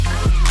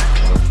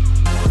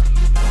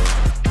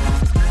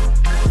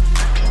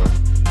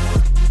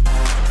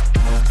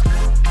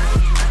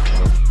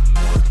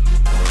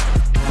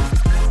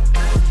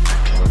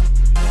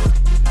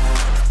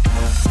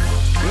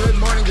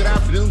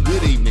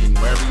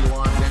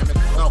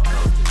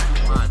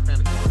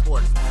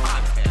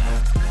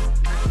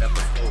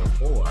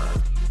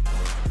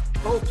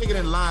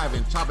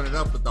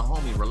up with the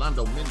homie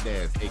Rolando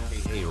Mendez,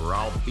 a.k.a.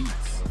 Raw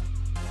Beats.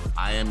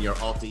 I am your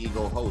alter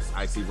ego host,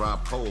 Icy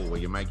Rob Cole, where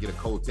you might get a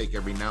cold take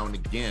every now and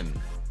again.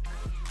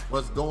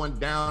 What's going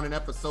down in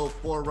episode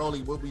 4,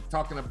 Rolly? We'll be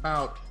talking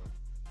about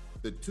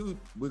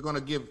we're going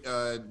to give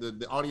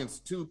the audience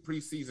 2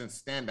 preseason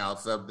standouts,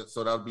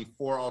 so that'll be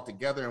 4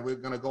 altogether, and we're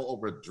going to go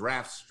over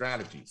draft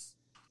strategies.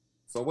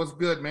 So what's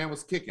good, man?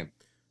 What's kicking?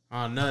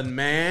 Oh, nothing,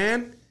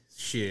 man.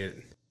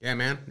 Shit. Yeah,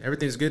 man.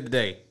 Everything's good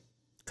today.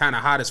 Kind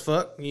of hot as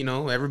fuck. You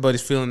know,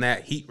 everybody's feeling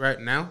that heat right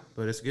now,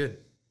 but it's good.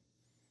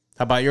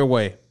 How about your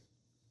way?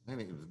 I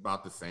think it's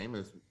about the same.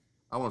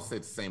 I won't say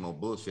it's the same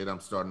old bullshit. I'm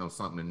starting on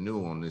something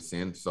new on this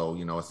end. So,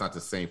 you know, it's not the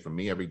same for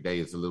me. Every day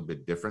is a little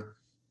bit different.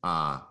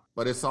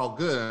 But it's all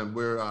good. And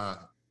we're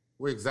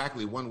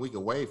exactly 1 week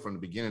away from the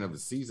beginning of the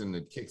season.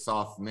 It kicks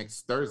off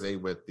next Thursday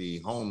with the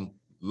home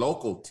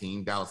local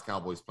team, Dallas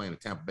Cowboys, playing the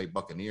Tampa Bay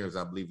Buccaneers.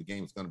 I believe the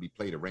game is going to be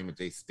played at Raymond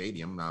J.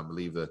 Stadium. And I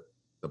believe the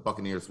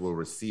Buccaneers will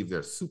receive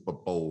their Super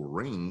Bowl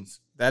rings.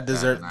 That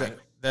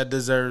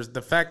deserves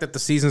the fact that the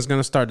season's going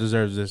to start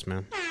deserves this,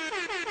 man.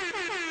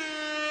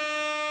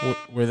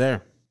 We're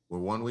there. We're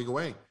 1 week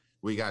away.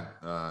 We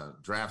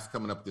got drafts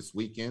coming up this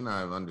weekend.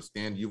 I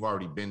understand you've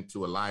already been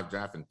to a live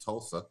draft in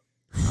Tulsa.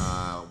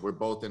 We're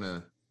both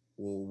in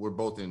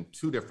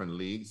 2 different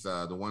leagues.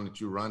 The one that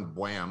you run,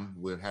 BWAM,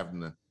 we're having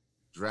the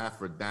draft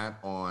for that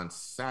on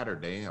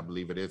Saturday. I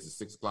believe it is at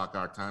 6 o'clock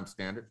our time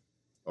standard,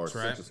 or That's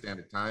Central right.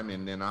 Standard Time.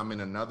 And then I'm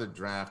in another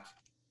draft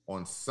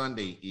on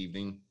Sunday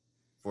evening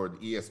for the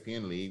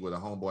ESPN League with a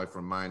homeboy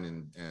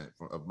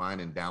of mine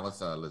in Dallas,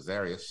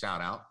 Lazarius.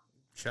 Shout out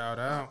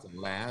to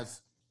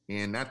Laz.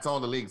 And that's all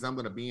the leagues I'm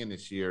going to be in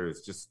this year.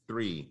 Is just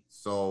 3.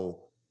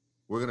 So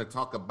we're going to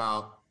talk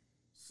about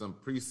some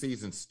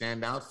preseason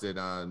standouts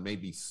that may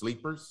be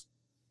sleepers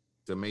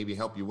to maybe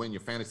help you win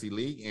your fantasy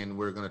league. And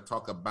we're going to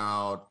talk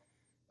about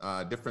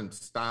different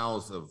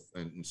styles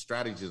and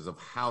strategies of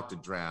how to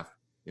draft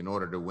in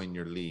order to win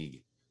your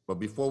league. But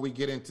before we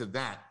get into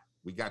that,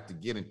 we got to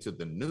get into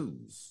the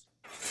news.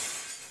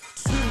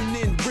 Tune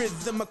in,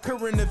 rhythm of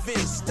current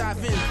events.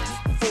 Dive in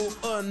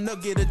for a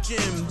nugget of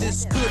gem.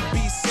 This could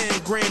be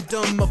San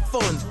Grandum of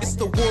fun. It's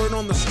the word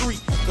on the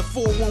street, the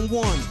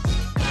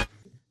 411.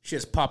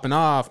 Shit's popping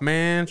off,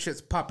 man.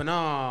 Shit's popping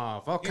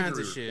off. All kinds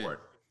of Injury shit.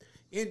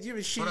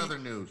 report. Shit. What other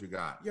news you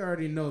got? You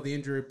already know the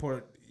injury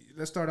report.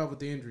 Let's start off with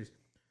the injuries.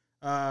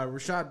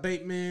 Rashad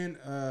Bateman,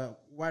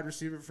 wide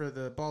receiver for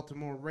the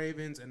Baltimore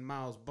Ravens, and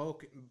Miles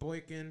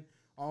Boykin,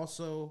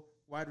 also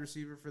wide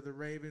receiver for the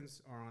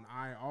Ravens, are on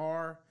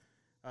IR.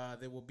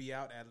 They will be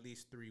out at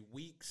least 3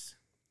 weeks.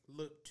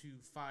 Look to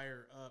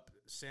fire up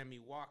Sammy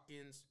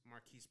Watkins,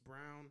 Marquise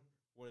Brown,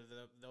 where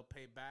they'll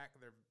pay back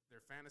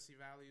their fantasy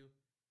value.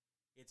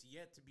 It's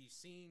yet to be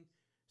seen.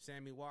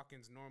 Sammy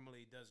Watkins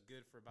normally does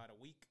good for about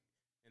a week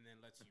and then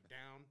lets you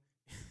down.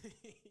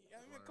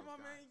 Come on,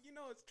 man. You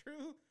know it's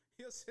true.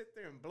 He'll sit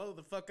there and blow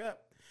the fuck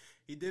up.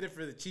 He did it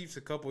for the Chiefs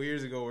a couple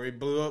years ago where he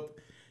blew up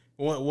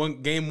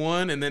one game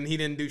 1, and then he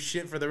didn't do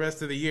shit for the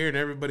rest of the year, and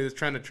everybody was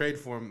trying to trade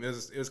for him.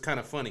 It was kind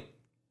of funny.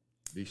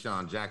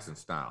 Deshaun Jackson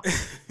style.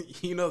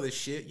 You know the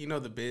shit. You know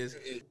the biz.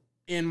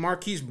 And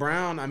Marquise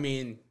Brown, I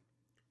mean,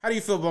 how do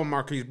you feel about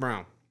Marquise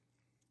Brown?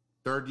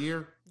 3rd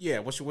year? Yeah,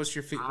 what's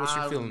your feeling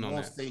on that? I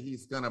won't say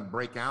he's going to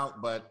break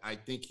out, but I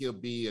think he'll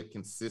be a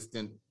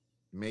consistent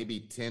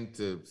maybe 10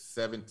 to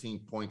 17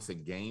 points a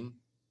game,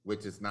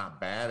 which is not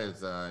bad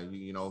as,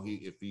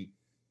 if he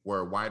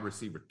were a wide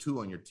receiver 2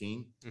 on your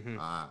team. Mm-hmm.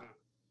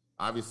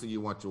 Obviously, you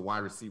want your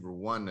wide receiver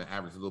 1 to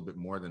average a little bit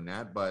more than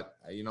that. But,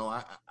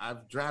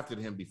 I've drafted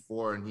him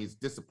before, and he's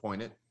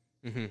disappointed.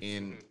 Mm-hmm.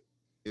 And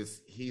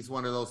he's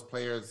one of those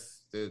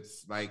players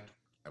that's like,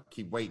 I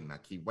keep waiting,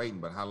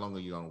 but how long are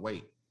you going to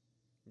wait?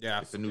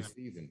 Yeah. It's a new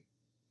season.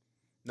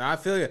 No, I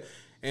feel you.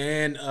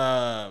 And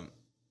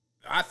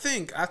I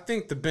think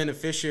the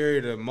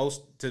beneficiary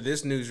to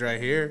this news right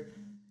here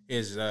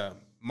is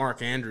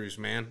Mark Andrews,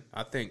 man.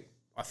 I think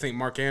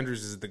Mark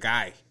Andrews is the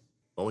guy.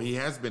 Oh, he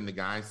has been the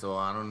guy, so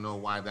I don't know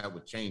why that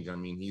would change. I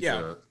mean, he's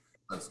an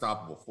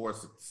unstoppable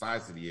force at the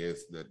size that he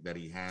is, that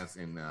he has,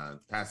 and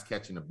pass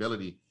catching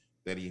ability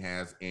that he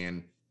has,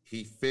 and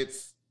he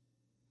fits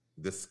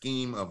the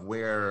scheme of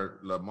where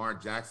Lamar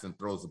Jackson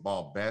throws the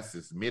ball best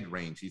is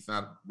mid-range. He's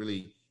not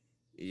really,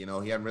 he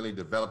hasn't really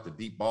developed a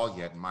deep ball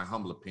yet, in my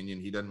humble opinion.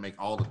 He doesn't make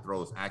all the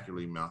throws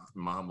accurately, in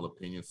my humble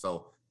opinion.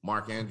 So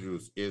Mark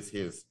Andrews is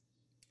his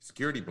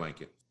security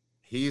blanket.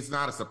 He's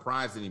not a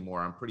surprise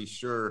anymore. I'm pretty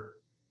sure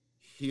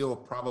he'll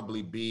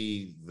probably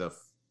be the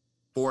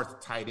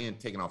 4th tight end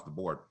taken off the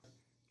board.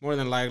 More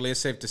than likely, it's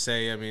safe to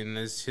say. I mean,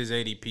 his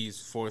ADP is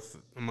 4th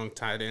among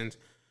tight ends.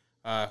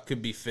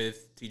 Could be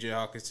 5th. TJ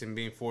Hawkinson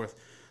being 4th.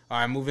 All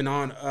right, moving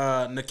on.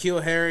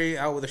 N'Keal Harry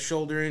out with a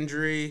shoulder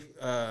injury.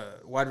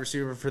 Wide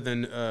receiver for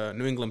the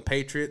New England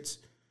Patriots.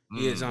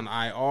 He is on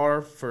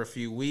IR for a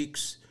few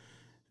weeks.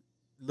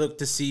 Look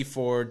to see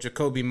for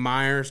Jacoby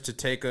Myers to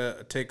take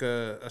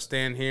a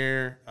stand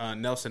here.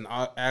 Nelson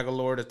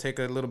Aguilar to take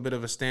a little bit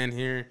of a stand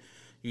here.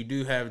 You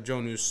do have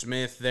Jonnu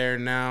Smith there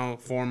now,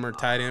 former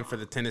tight end for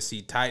the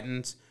Tennessee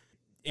Titans.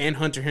 and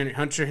Hunter Henry.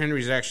 Hunter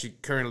Henry's actually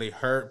currently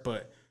hurt,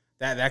 but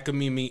that could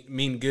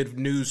mean good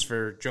news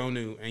for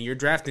Jonnu. And you're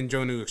drafting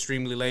Jonnu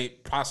extremely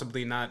late,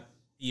 possibly not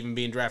even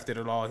being drafted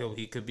at all.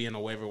 He could be in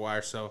a waiver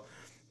wire. So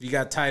if you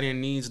got tight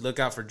end needs, look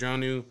out for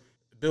Jonnu.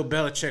 Bill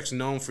Belichick's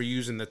known for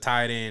using the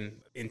tight end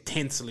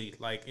intensely,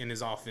 like in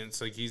his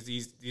offense. Like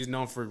he's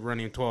known for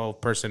running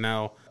 12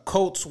 personnel.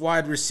 Colts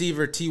wide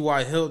receiver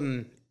T.Y.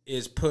 Hilton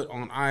is put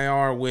on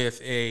IR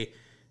with a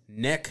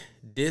neck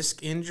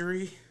disc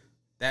injury.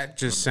 That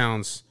just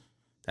sounds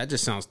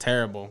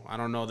terrible. I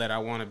don't know that I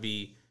want to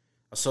be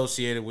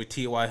associated with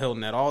T.Y.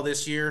 Hilton at all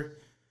this year.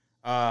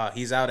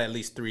 He's out at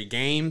least 3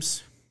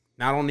 games.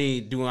 Not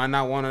only do I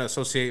not want to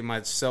associate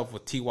myself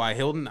with T.Y.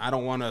 Hilton, I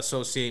don't want to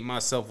associate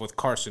myself with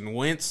Carson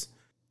Wentz.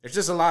 There's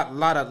just a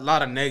lot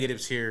of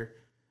negatives here.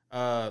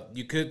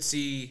 You could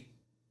see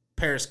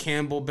Paris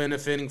Campbell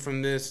benefiting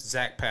from this,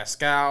 Zach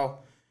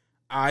Pascal.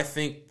 I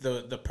think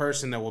the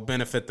person that will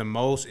benefit the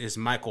most is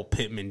Michael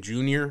Pittman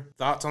Jr.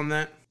 Thoughts on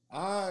that?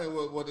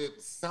 Well,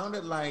 it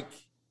sounded like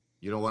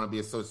you don't want to be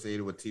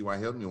associated with T.Y.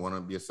 Hilton. You want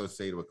to be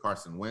associated with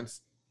Carson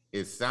Wentz.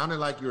 It sounded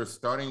like you were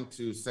starting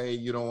to say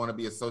you don't want to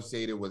be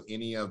associated with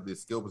any of the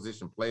skill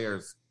position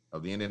players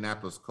of the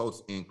Indianapolis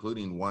Colts,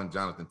 including one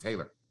Jonathan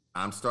Taylor.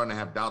 I'm starting to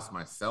have doubts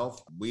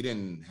myself. We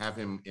didn't have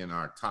him in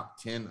our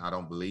top 10, I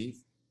don't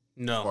believe,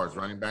 no, as far as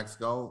running backs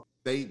go.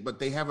 But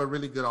they have a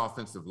really good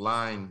offensive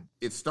line.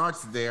 It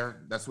starts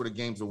there. That's where the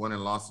games are won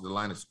and lost to the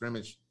line of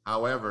scrimmage.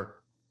 However,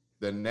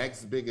 the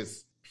next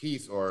biggest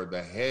piece or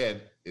the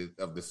head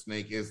of the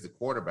snake is the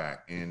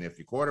quarterback. And if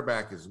your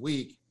quarterback is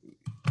weak,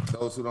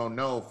 those who don't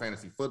know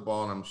fantasy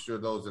football, and I'm sure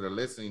those that are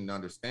listening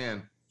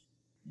understand,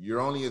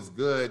 you're only as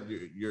good.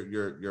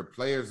 Your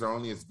players are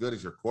only as good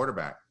as your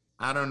quarterback.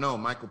 I don't know.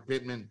 Michael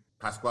Pittman,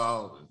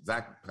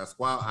 Zach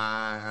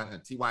Pasquale,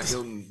 T.Y.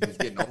 Hilton, he's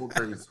getting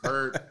older. He's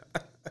hurt.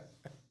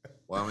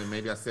 Well, I mean,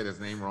 maybe I said his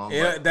name wrong.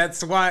 Yeah,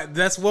 that's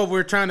what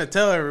we're trying to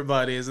tell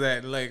everybody is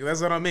that, like,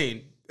 that's what I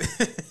mean.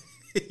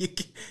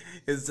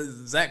 It's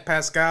Zach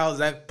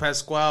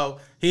Pasquale,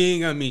 he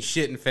ain't gonna mean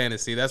shit in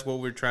fantasy. That's what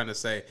we're trying to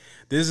say.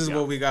 This is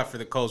what we got for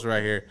the Colts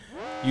right here.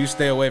 You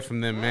stay away from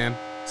them, man.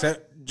 So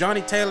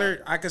Johnny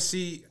Taylor, I could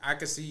see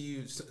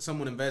you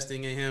someone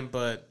investing in him,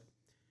 but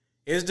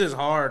it's just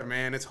hard,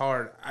 man. It's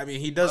hard. I mean,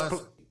 he does.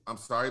 I'm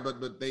sorry,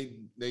 but they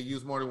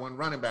use more than one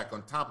running back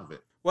on top of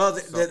it. Well,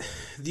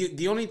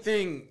 the only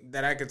thing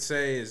that I could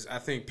say is I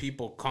think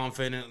people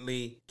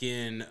confidently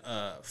can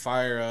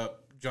fire up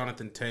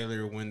Jonathan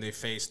Taylor when they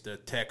face the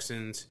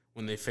Texans,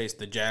 when they face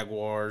the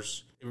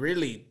Jaguars.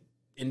 Really,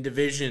 in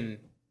division,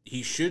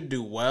 he should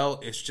do well.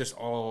 It's just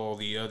all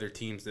the other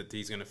teams that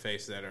he's going to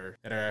face that are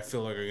I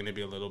feel like are going to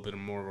be a little bit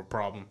more of a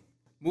problem.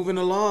 Moving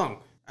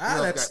along.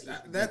 That's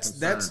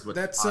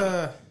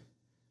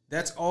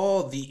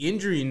all the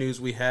injury news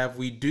we have.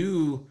 We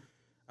do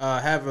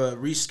have a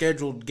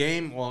rescheduled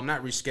game. Well,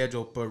 not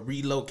rescheduled, but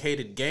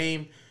relocated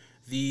game.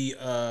 The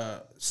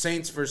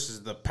Saints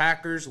versus the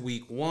Packers,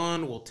 week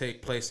 1, will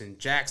take place in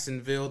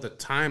Jacksonville. The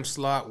time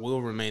slot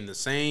will remain the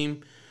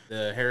same.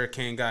 The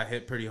hurricane got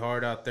hit pretty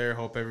hard out there.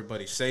 Hope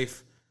everybody's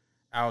safe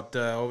out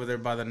over there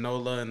by the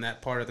NOLA in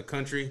that part of the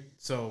country.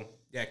 So,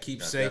 yeah,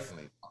 keep safe.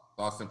 Definitely.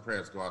 Thoughts and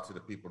prayers go out to the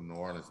people in New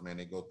Orleans, man.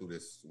 They go through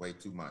this way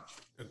too much.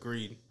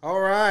 Agreed. All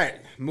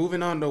right.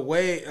 Moving on to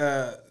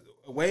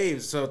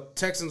waves. So,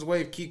 Texans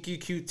wave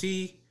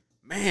QQQT.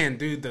 Man,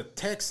 dude, the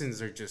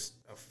Texans are just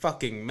a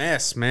fucking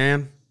mess,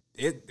 man.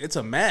 It's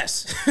a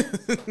mess.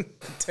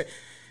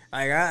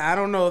 Like, I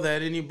don't know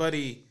that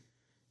anybody,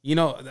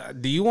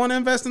 do you want to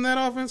invest in that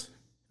offense?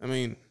 I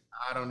mean,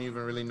 I don't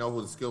even really know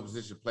who the skill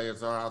position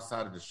players are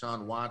outside of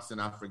Deshaun Watson.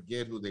 I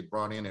forget who they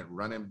brought in at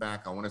running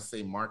back. I want to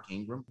say Mark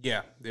Ingram.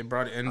 Yeah, they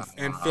brought in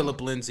and Phillip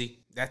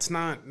Lindsay.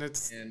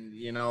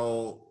 And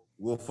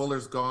Will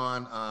Fuller's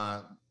gone.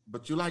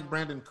 But you like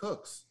Brandon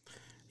Cooks.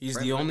 He's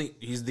the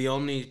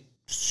only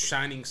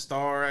shining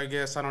star, I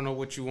guess. I don't know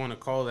what you want to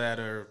call that,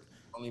 or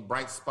only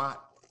bright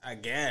spot, I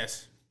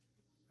guess.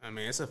 I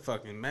mean, it's a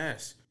fucking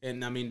mess.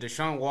 And I mean,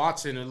 Deshaun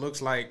Watson, it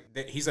looks like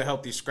he's a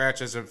healthy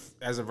scratch as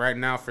of right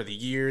now for the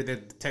year.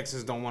 That the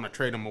Texans don't want to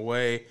trade him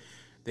away.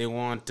 They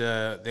want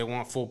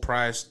full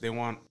price. They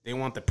want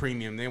the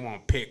premium. They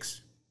want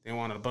picks. They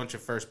want a bunch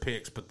of first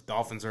picks, but the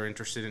Dolphins are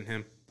interested in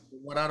him.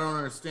 What I don't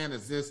understand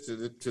is this: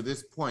 to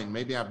this point,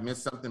 maybe I've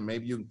missed something.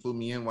 Maybe you can clue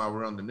me in while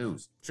we're on the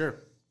news.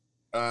 Sure.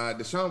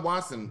 Deshaun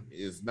Watson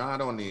is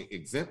not on the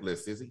exempt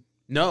list, is he?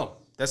 No,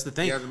 that's the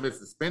thing. He hasn't been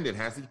suspended,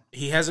 has he?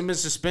 He hasn't been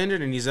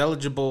suspended, and he's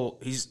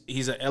eligible.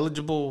 He's an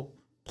eligible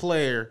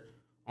player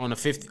on the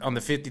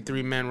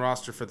 53-man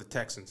roster for the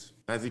Texans.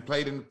 Has he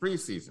played in the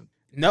preseason?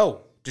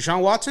 No.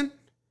 Deshaun Watson?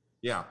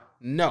 Yeah.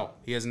 No,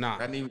 he has not.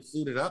 Hasn't even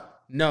suited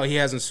up? No, he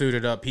hasn't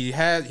suited up. He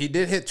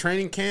did hit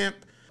training camp.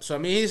 So I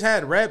mean, he's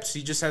had reps.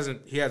 He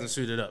hasn't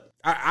suited up.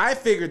 I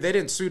figured they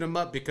didn't suit him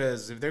up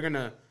because if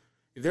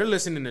they're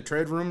listening to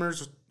trade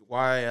rumors,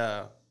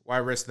 why why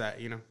risk that,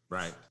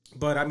 Right.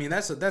 But I mean,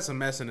 that's a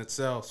mess in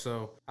itself.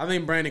 So I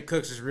think Brandon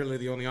Cooks is really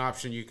the only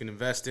option you can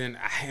invest in,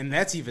 and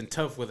that's even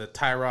tough with a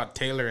Tyrod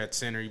Taylor at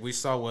center. We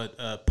saw what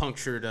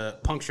punctured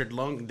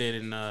lung did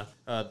in the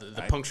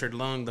punctured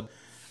lung.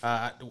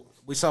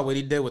 We saw what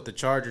he did with the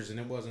Chargers, and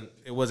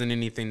it wasn't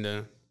anything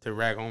to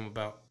rag home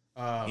about.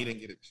 He didn't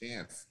get a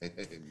chance,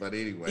 but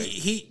anyway,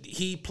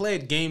 he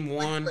played game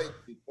one. He played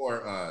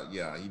before.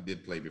 He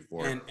did play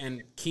before.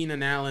 And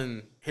Keenan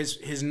Allen,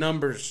 his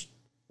numbers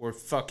were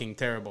fucking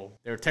terrible.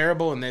 They were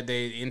terrible, and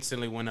they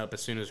instantly went up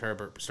as soon as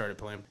Herbert started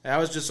playing. That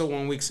was just a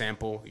 1 week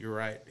sample. You're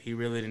right. He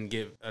really didn't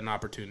give an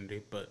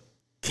opportunity. But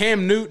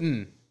Cam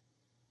Newton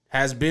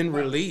has been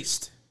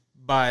released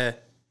by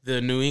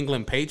the New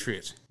England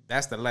Patriots.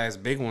 That's the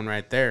last big one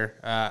right there.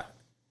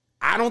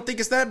 I don't think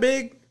it's that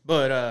big,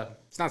 but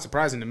it's not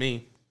surprising to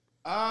me.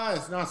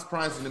 It's not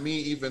surprising to me,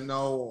 even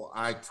though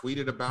I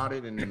tweeted about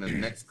it, and in the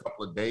next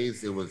couple of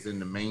days, it was in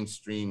the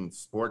mainstream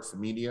sports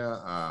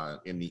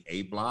media in the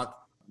A block.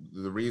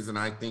 The reason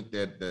I think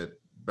that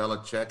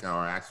Belichick,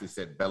 or actually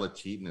said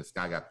Belichick, and this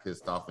guy got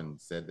pissed off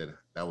and said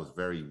that was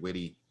very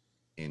witty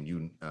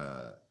and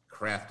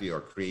crafty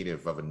or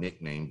creative of a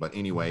nickname. But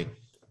anyway,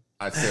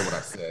 I said what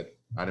I said.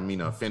 I didn't mean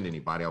to offend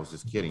anybody. I was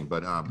just kidding.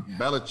 But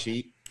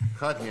Belichick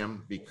cut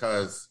him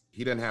because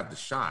he didn't have the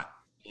shot,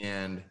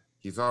 and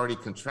he's already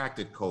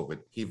contracted COVID.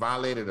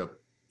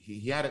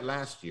 He had it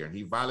last year, and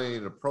he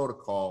violated a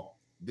protocol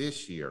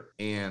this year.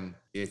 And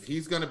if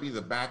he's going to be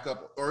the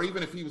backup, or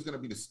even if he was going to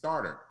be the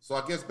starter. So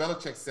I guess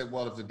Belichick said,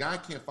 well, if the guy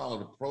can't follow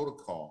the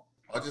protocol,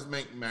 I'll just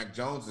make Mac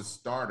Jones a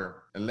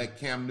starter and let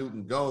Cam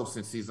Newton go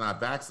since he's not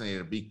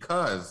vaccinated.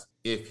 Because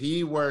if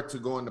he were to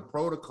go into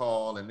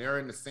protocol and they're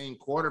in the same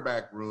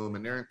quarterback room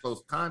and they're in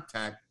close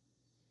contact,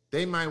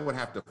 they would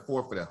have to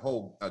forfeit a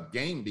whole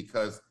game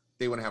because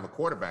they wouldn't have a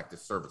quarterback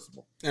that's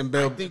serviceable. And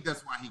I think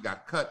that's why he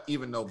got cut,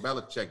 even though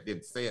Belichick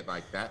didn't say it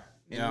like that.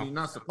 And he's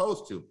not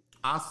supposed to.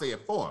 I'll say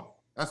it for him.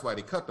 That's why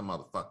they cut the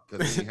motherfucker,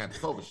 because he had the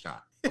COVID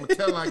shot. I'm gonna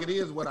tell like it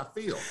is what I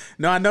feel.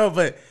 No, I know,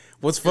 but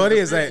what's funny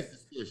is that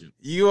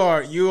you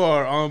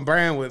are on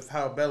brand with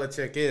how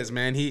Belichick is,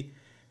 man. He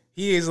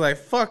is like,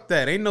 fuck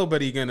that. Ain't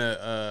nobody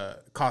gonna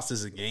cost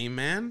us a game,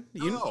 man.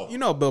 You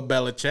know Bill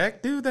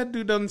Belichick, dude. That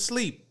dude doesn't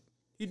sleep.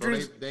 He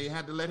dreams. They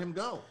had to let him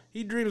go.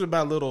 He dreams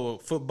about little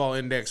football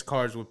index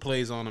cards with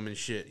plays on them and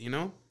shit.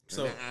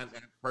 So and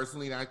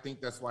personally, I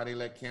think that's why they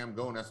let Cam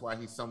go, and that's why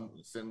he's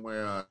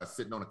somewhere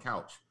sitting on a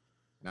couch.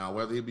 Now,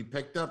 whether he'll be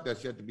picked up,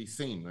 that's yet to be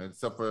seen.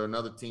 Except for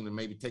another team to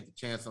maybe take a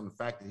chance on the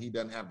fact that he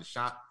doesn't have the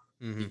shot.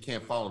 Mm-hmm. He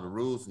can't follow the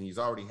rules, and he's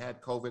already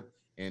had COVID.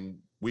 And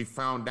we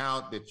found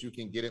out that you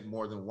can get it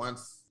more than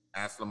once.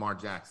 Ask Lamar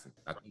Jackson.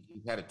 I think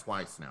he's had it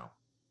twice now.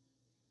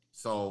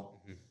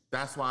 So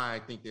that's why I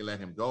think they let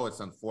him go. It's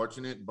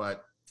unfortunate,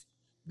 but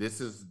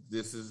this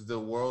is the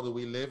world that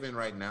we live in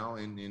right now.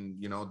 And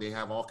they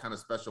have all kind of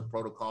special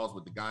protocols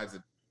with the guys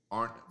that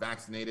aren't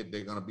vaccinated.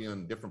 They're going to be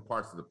on different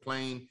parts of the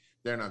plane.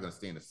 They're not going to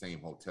stay in the same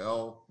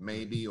hotel,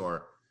 maybe,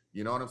 or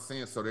you know what I'm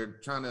saying? So they're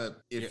trying to,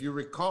 if you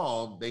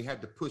recall, they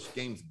had to push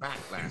games back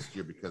last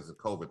year because of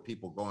COVID,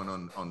 people going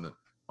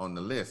on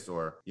the list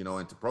or,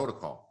 into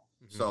protocol.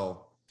 Mm-hmm.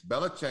 So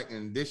Belichick,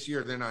 and this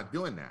year they're not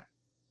doing that.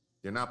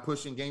 They're not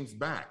pushing games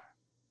back.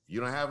 If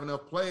you don't have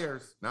enough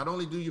players, not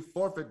only do you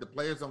forfeit, the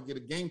players don't get a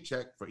game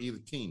check for either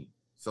team.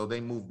 So they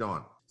moved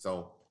on.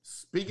 So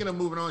speaking of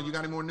moving on, you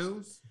got any more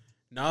news?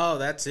 No,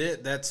 that's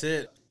it.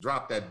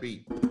 Drop that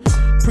beat.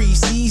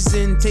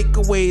 Preseason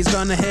takeaways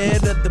gone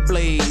ahead of the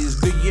blaze.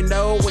 Do you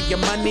know where your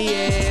money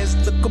is?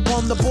 Look up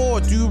on the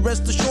board, you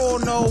rest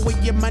assured know where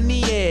your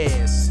money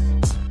is.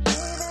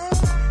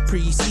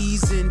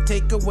 Preseason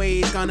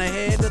takeaways gone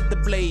ahead of the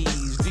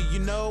blaze. Do you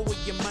know where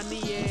your money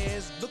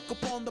is? Look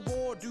up on the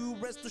board, you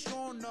rest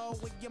assured know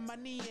where your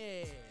money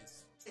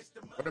is.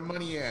 Where the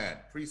money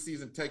at?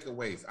 Preseason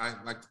takeaways. I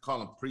like to call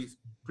them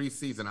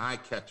preseason eye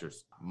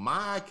catchers.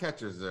 My eye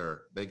catchers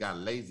they got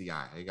lazy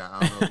eye. They got,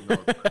 I don't know if you know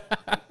what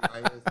eye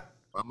is.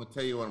 I'm gonna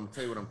tell you what I'm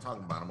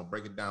talking about. I'm gonna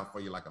break it down for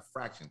you like a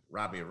fraction,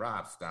 Robbie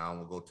Rob style.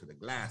 We'll go to the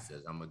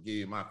glasses. I'm gonna give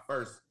you my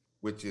first,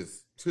 which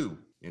is 2,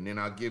 and then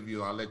I'll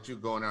let you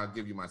go, and I'll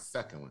give you my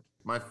second one.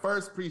 My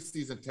first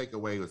preseason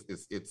takeaway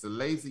it's a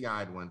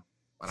lazy-eyed one,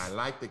 but I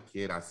like the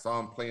kid. I saw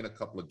him playing a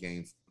couple of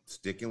games,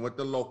 sticking with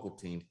the local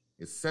team.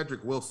 Is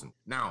Cedric Wilson.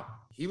 Now,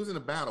 he was in a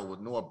battle with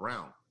Noah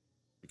Brown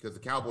because the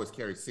Cowboys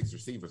carried 6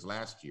 receivers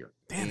last year.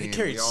 Damn, they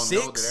carried 6? We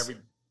all know that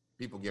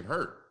people get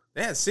hurt.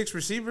 They had 6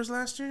 receivers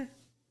last year?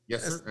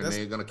 Yes, sir. And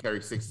they're going to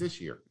carry 6 this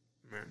year.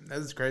 Man,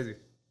 that's crazy.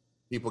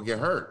 People get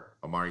hurt.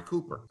 Amari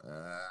Cooper.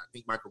 I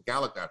think Michael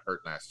Gallup got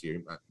hurt last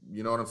year.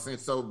 You know what I'm saying?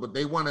 So, but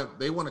they want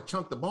to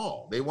chunk the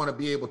ball. They want to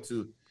be able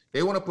to.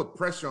 They want to put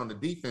pressure on the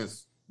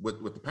defense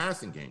with the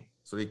passing game.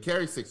 So they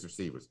carry 6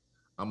 receivers.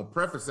 I'm gonna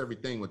preface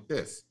everything with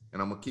this,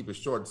 and I'm gonna keep it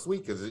short and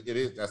sweet because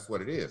that's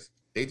what it is.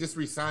 They just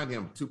re-signed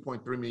him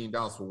 $2.3 million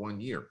for 1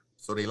 year,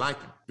 so they like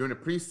him. During the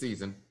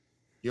preseason,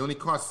 he only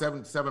caught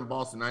 7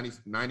 balls to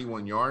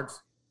 91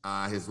 yards.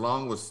 His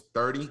long was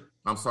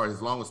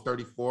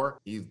 34.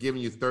 He's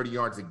giving you 30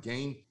 yards a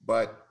game,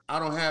 but I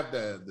don't have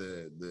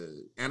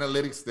the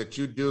analytics that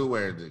you do,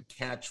 where the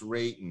catch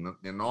rate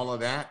and all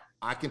of that.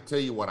 I can tell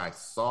you what I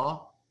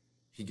saw.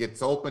 He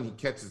gets open, he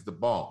catches the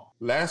ball.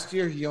 Last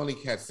year, he only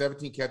had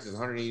 17 catches,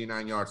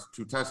 189 yards,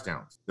 2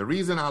 touchdowns. The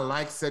reason I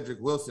like Cedric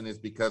Wilson is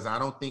because I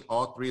don't think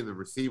all 3 of the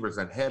receivers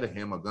ahead of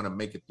him are going to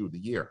make it through the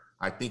year.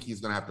 I think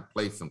he's going to have to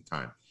play some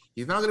time.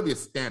 He's not going to be a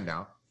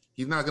standout.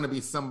 He's not going to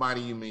be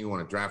somebody you may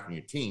want to draft from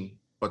your team,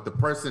 but the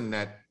person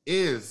that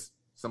is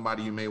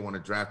somebody you may want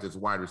to draft as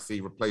wide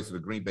receiver, plays for the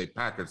Green Bay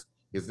Packers,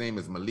 his name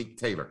is Malik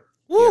Taylor.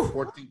 He has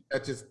 14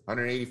 catches,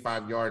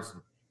 185 yards,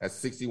 that's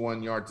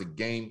 61 yards a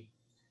game.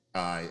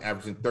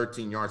 Averaging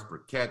 13 yards per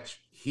catch.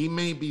 He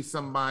may be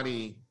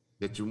somebody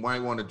that you might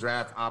want to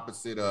draft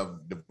opposite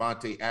of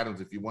Devontae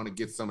Adams if you want to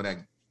get some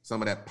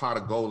of that pot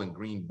of gold in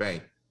Green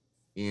Bay.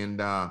 And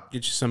get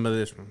you some of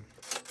this one.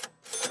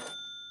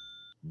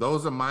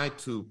 Those are my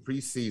 2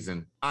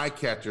 preseason eye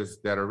catchers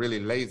that are really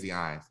lazy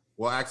eyes.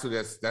 Well, actually,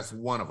 that's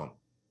one of them.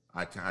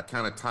 I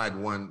kind of tied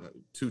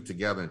 2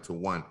 together into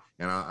one,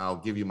 and I'll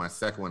give you my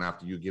second one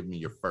after you give me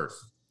your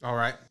first. All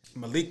right,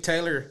 Malik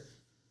Taylor.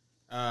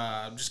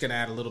 I'm just going to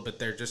add a little bit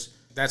there.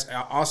 That's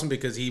awesome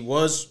because he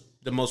was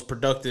the most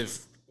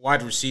productive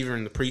wide receiver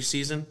in the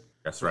preseason.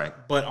 That's right.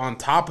 But on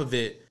top of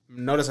it,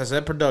 notice I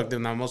said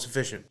productive, not most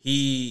efficient.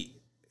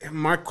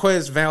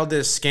 Marquez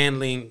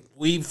Valdez-Scantling,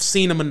 we've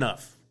seen him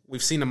enough.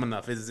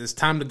 It's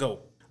time to go.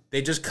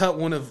 They just cut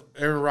one of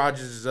Aaron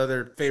Rodgers'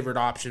 other favorite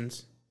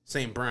options,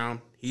 St.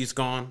 Brown. He's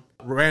gone.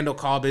 Randall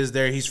Cobb is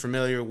there. He's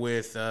familiar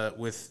with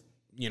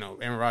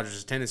Aaron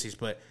Rodgers' tendencies.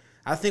 But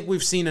I think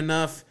we've seen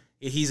enough.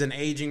 He's an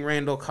aging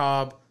Randall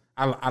Cobb.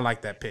 I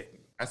like that pick.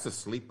 That's a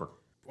sleeper.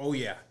 Oh,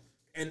 yeah.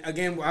 And,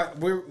 again,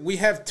 we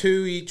have 2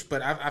 each,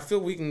 but I feel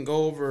we can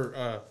go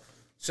over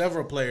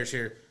several players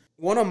here.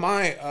 One of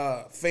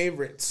my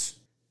favorites,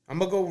 I'm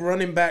going to go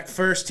running back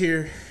first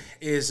here,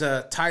 is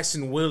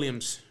Tyson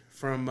Williams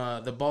from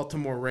the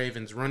Baltimore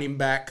Ravens. Running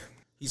back.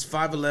 He's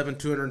 5'11",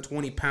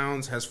 220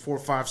 pounds, has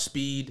 4.5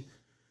 speed.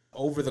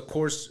 Over the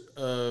course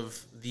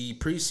of the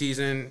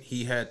preseason,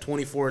 he had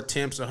 24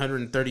 attempts,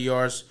 130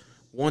 yards,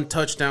 1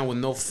 touchdown with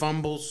no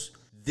fumbles.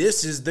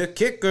 This is the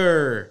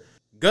kicker.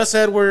 Gus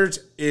Edwards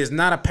is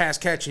not a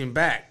pass-catching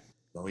back.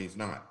 No, he's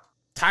not.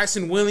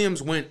 Tyson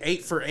Williams went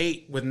 8 for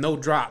 8 with no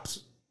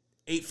drops.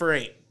 8 for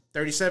 8.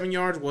 37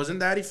 yards, wasn't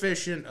that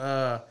efficient,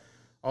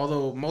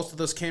 although most of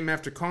those came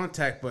after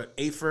contact, but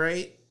 8 for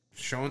 8,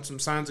 showing some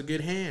signs of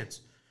good hands.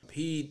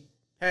 He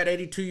had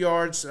 82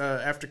 yards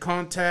after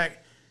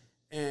contact,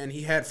 and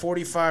he had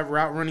 45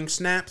 route running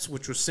snaps,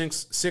 which was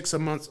six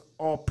amongst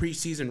all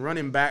preseason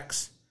running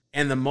backs,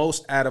 and the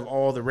most out of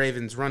all the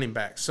Ravens running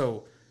backs.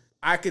 So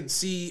I could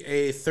see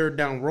a 3rd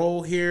down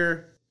roll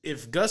here.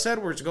 If Gus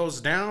Edwards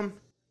goes down,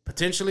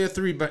 potentially a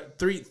three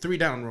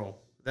down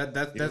roll.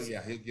 That's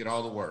he'll get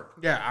all the work.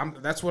 Yeah,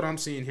 that's what I'm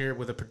seeing here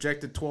with a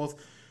projected 12th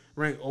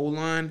ranked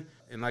O-line.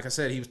 And like I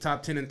said, he was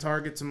top 10 in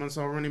targets amongst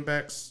all running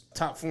backs,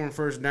 top 4 in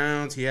first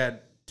downs. He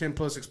had 10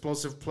 plus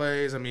explosive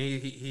plays. I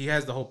mean, he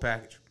has the whole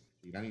package.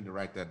 I need to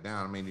write that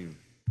down. I mean,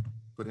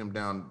 put him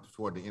down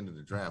toward the end of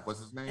the draft.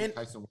 What's his name? And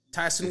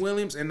Tyson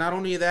Williams. And not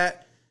only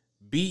that,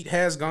 Beat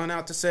has gone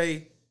out to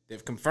say,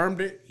 they've confirmed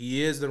it,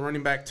 he is the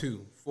running back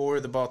 2 for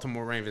the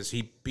Baltimore Ravens.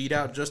 He beat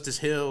out Justice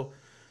Hill.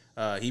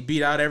 He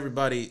beat out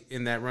everybody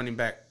in that running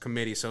back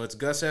committee. So it's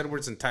Gus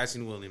Edwards and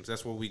Tyson Williams.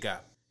 That's what we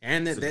got.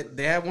 And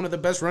they have one of the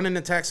best running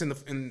attacks in the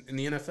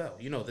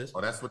NFL. You know this. Oh,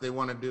 that's what they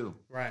want to do.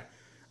 Right.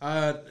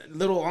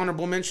 Little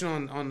honorable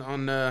mention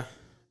on the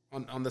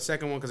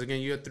second one, because again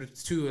you had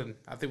 2, and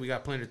I think we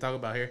got plenty to talk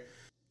about here.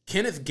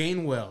 Kenny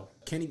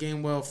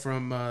Gainwell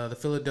from the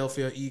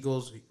Philadelphia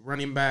Eagles,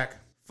 running back,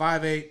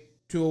 5'8",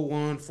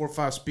 201,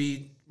 4.5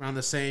 speed, around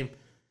the same.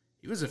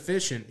 He was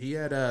efficient. He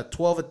had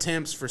 12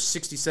 attempts for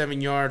 67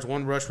 yards,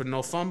 1 rush with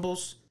no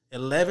fumbles,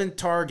 11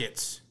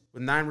 targets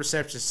with 9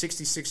 receptions,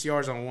 66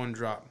 yards on 1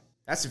 drop.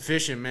 That's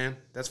efficient, man.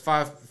 That's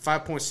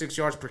 5.6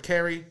 yards per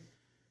carry.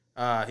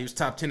 He was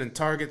top 10 in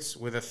targets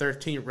with a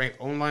 13th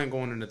ranked online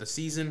going into the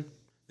season.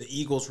 The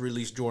Eagles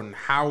released Jordan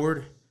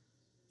Howard.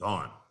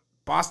 Darn.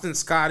 Boston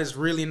Scott is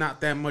really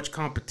not that much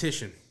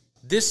competition.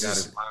 This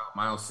is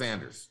Miles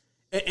Sanders.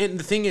 And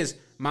the thing is,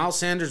 Miles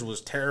Sanders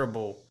was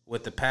terrible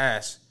with the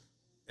pass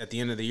at the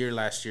end of the year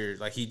last year.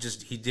 Like, he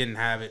didn't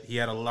have it. He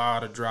had a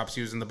lot of drops.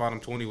 He was in the bottom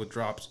 20 with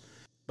drops.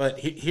 But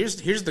here's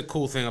the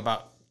cool thing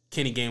about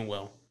Kenny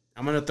Gainwell.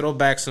 I'm going to throw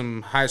back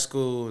some high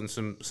school and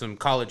some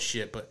college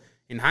shit. But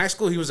in high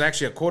school, he was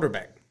actually a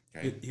quarterback.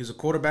 Okay. He was a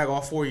quarterback all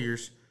 4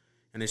 years.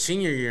 And his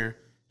senior year,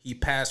 he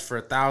passed for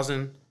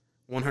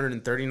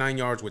 1,139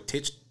 yards with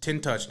 10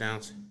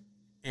 touchdowns.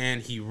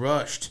 And he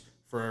rushed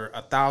for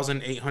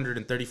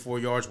 1,834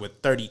 yards with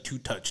 32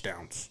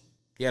 touchdowns.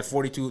 He had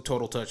 42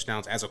 total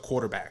touchdowns as a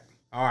quarterback.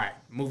 All right,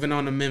 moving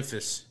on to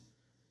Memphis.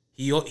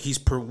 He's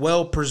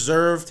well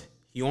preserved.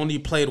 He only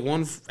played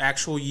 1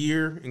 actual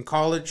year in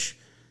college,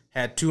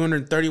 had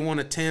 231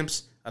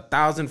 attempts,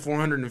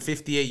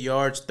 1,458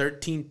 yards,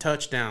 13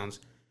 touchdowns,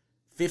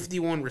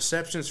 51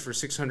 receptions for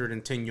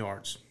 610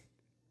 yards,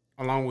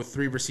 along with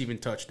 3 receiving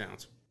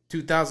touchdowns.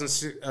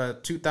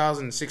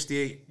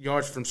 2,068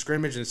 yards from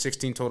scrimmage and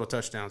 16 total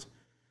touchdowns.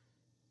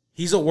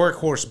 He's a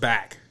workhorse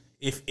back.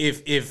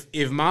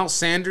 If Miles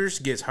Sanders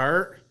gets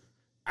hurt,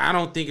 I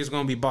don't think it's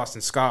going to be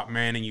Boston Scott,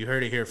 man. And you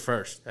heard it here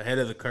first, ahead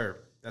of the curve.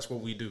 That's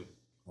what we do.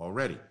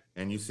 Already.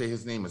 And you say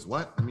his name is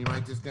what? Let me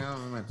write this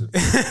down.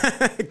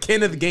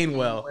 Kenneth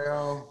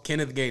Gainwell.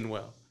 Kenneth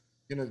Gainwell.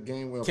 Kenneth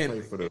Gainwell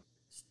played for the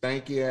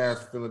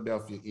stanky-ass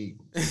Philadelphia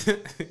Eagles.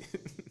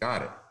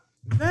 Got it.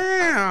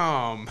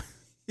 Damn.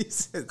 He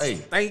said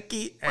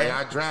stanky. The way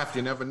I draft,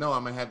 you never know.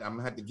 I'm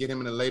gonna have to get him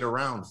in the later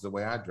rounds. The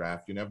way I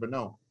draft, you never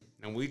know.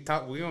 And we're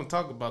gonna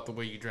talk about the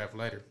way you draft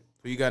later.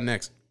 Who you got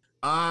next?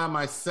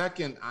 My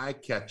second eye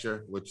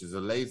catcher, which is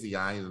a lazy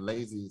eye,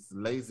 it's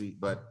lazy,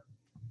 but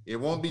it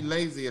won't be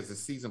lazy as the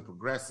season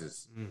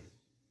progresses. And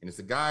it's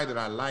a guy that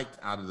I liked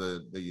out of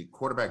the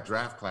quarterback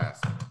draft class.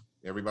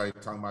 Everybody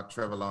talking about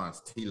Trevor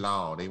Lawrence,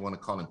 T-Law. They want to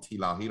call him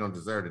T-Law. He don't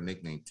deserve the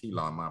nickname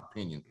T-Law, in my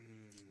opinion.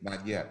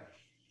 Not yet.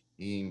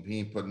 He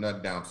ain't put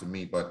nothing down to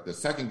me. But the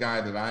second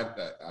guy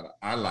that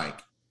I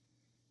like,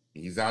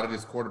 he's out of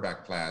this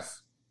quarterback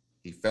class.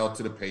 He fell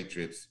to the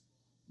Patriots.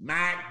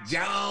 Mac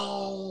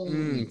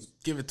Jones.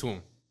 Give it to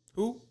him.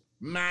 Who?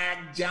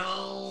 Mac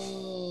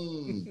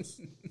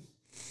Jones.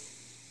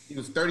 He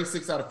was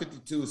 36 out of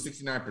 52,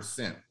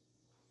 69%,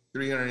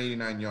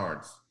 389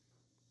 yards.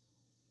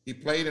 He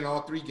played in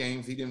all 3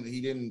 games. He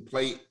didn't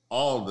play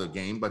all the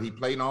game, but he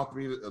played in all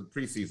 3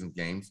 preseason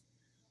games.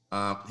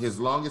 His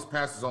longest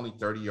pass is only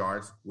 30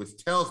 yards, which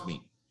tells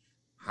me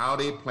how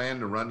they plan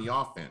to run the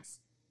offense.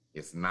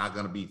 It's not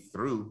going to be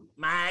through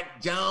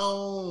Mac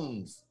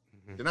Jones.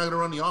 They're not going to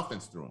run the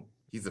offense through him.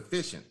 He's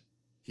efficient.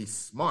 He's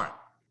smart.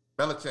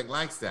 Belichick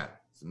likes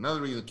that. It's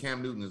another reason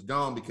Cam Newton is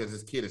gone, because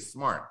this kid is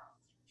smart.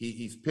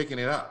 He's picking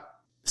it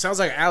up. Sounds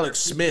like Alex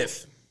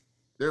Smith.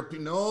 Your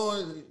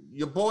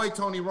boy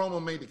Tony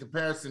Romo made the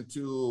comparison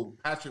to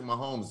Patrick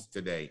Mahomes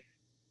today.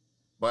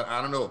 But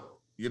I don't know.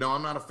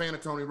 I'm not a fan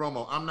of Tony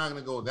Romo. I'm not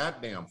going to go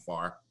that damn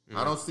far.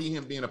 I don't see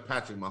him being a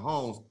Patrick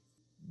Mahomes.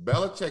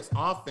 Belichick's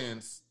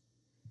offense,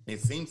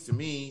 it seems to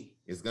me,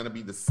 is going to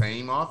be the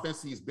same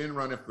offense he's been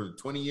running for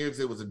 20 years.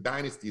 It was a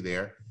dynasty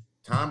there.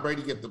 Tom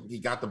Brady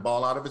got the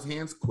ball out of his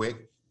hands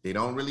quick. They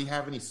don't really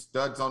have any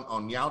studs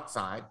on the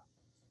outside.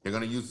 They're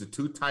going to use the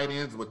 2 tight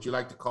ends, what you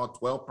like to call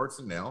 12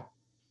 personnel.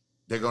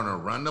 They're going to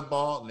run the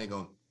ball, and they're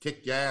going to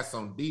kick your ass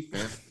on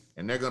defense,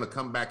 and they're going to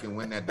come back and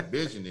win that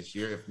division this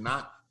year. If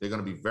not, they're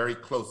going to be very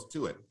close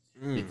to it,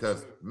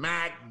 because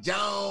Mac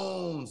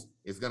Jones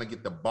is going to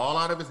get the ball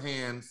out of his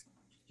hands.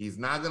 He's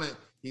not going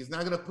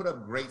to put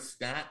up great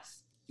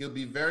stats. He'll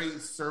be very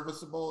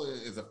serviceable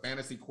as a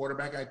fantasy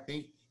quarterback, I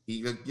think.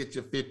 He'll get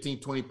you 15,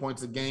 20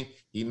 points a game.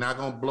 He's not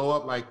going to blow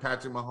up like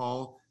Patrick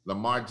Mahomes,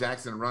 Lamar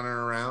Jackson running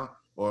around,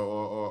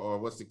 or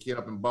what's the kid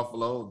up in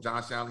Buffalo,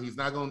 Josh Allen. He's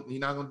not going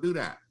to do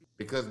that,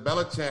 because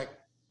Belichick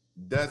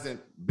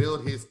doesn't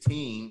build his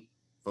team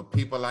for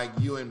people like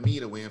you and me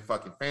to win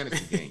fucking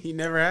fantasy games. He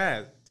never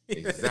has.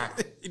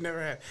 Exactly. He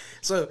never has.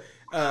 So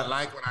I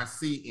like what I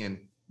see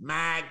in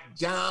Mac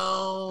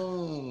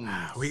Jones.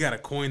 We got to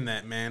coin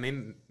that, man.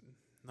 Ain't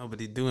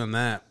nobody doing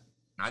that.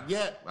 Not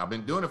yet. I've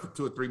been doing it for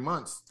 2 or 3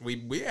 months.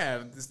 We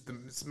have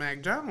this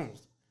Mac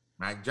Jones.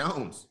 Mac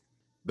Jones.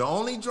 The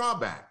only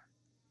drawback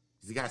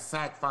is he got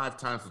sacked 5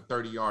 times for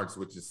 30 yards,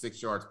 which is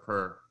 6 yards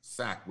per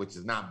sack, which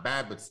is not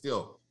bad, but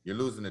still, you're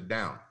losing it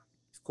down.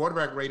 His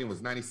quarterback rating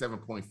was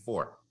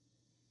 97.4.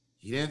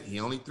 He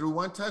only threw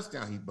 1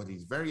 touchdown, but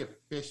he's very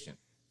efficient.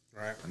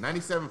 Right. A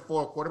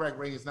 97.4 quarterback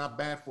rating is not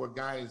bad for a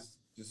guy who's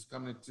just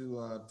coming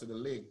to the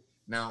league.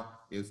 Now,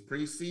 it was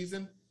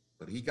preseason,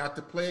 but he got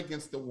to play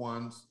against the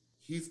ones.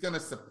 He's going to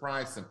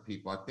surprise some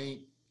people. I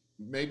think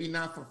maybe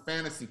not for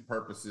fantasy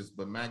purposes,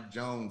 but Mac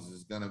Jones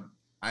is going to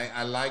 –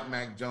 I like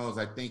Mac Jones.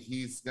 I think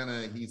he's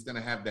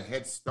gonna have the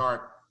head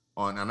start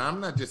on – and I'm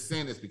not just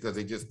saying this because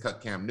they just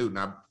cut Cam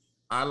Newton.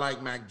 I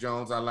like Mac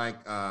Jones. I like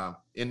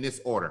in this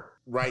order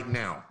right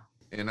now.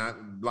 And I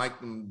like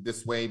them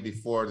this way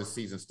before the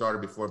season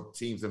started, before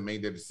teams have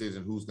made their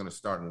decision who's going to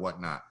start and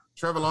whatnot.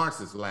 Trevor Lawrence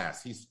is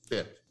last. He's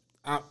 5th.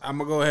 I'm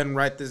gonna go ahead and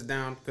write this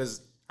down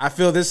because I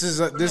feel this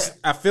is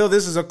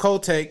a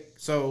cold take.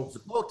 So it's a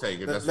cold take.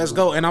 Let's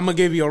go, and I'm gonna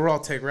give you a raw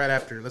take right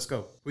after. Let's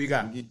go. Who you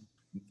got?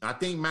 I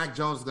think Mac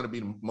Jones is going to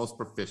be the most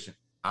proficient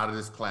out of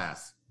this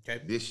class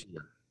this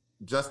year.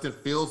 Justin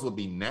Fields will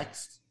be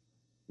next.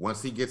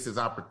 Once he gets his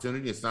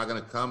opportunity, it's not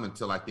going to come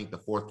until I think the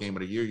 4th game of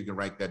the year. You can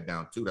write that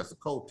down too. That's a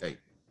cold take.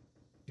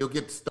 He'll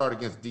get to start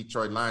against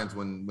Detroit Lions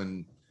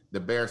when the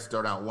Bears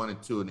start out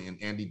 1-2 and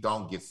Andy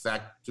Dalton gets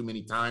sacked too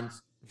many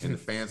times and the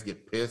fans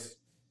get pissed.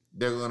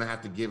 They're going to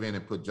have to give in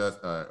and put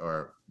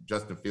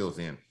Justin Fields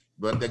in.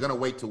 But they're going to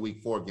wait till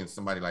week 4 against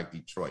somebody like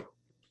Detroit.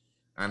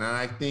 And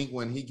I think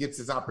when he gets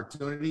his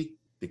opportunity,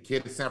 the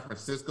kid in San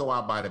Francisco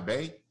out by the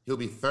Bay, he'll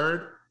be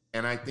 3rd.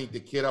 And I think the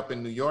kid up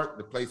in New York,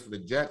 the place for the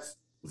Jets,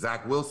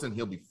 Zach Wilson,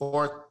 he'll be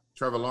 4th.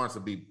 Trevor Lawrence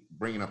will be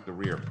bringing up the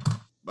rear.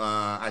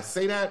 I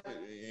say that,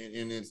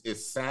 and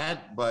it's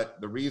sad, but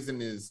the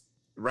reason is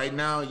right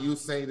now you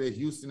say that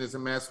Houston is a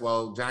mess.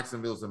 Well,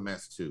 Jacksonville's a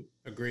mess too.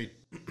 Agreed.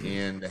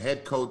 And the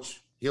head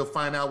coach, he'll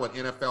find out what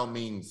NFL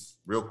means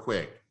real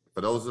quick.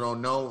 For those who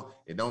don't know,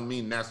 it don't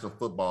mean National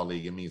Football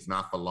League. It means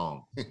not for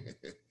long.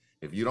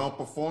 If you don't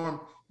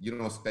perform, you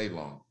don't stay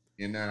long.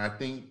 And I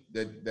think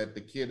that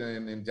the kid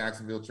in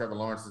Jacksonville, Trevor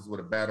Lawrence, is with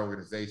a bad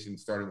organization,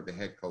 starting with the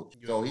head coach.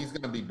 So he's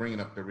going to be bringing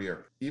up the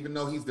rear, even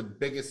though he's the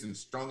biggest and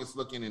strongest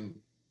looking and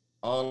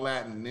all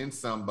that and then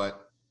some.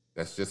 But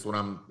that's just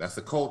that's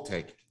a cold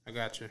take. I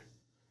got you.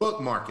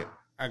 Bookmark it.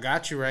 I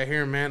got you right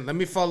here, man. Let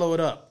me follow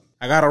it up.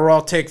 I got a raw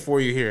take for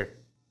you here.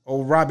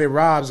 Old Robbie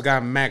Robs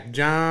got Mac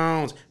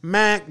Jones.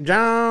 Mac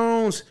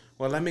Jones.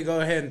 Well, let me go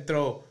ahead and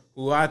throw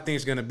who I think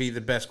is going to be the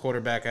best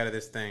quarterback out of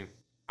this thing.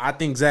 I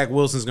think Zach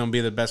Wilson's going to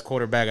be the best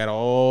quarterback out of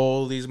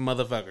all these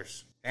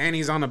motherfuckers. And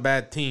he's on a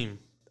bad team.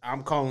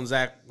 I'm calling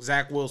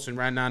Zach Wilson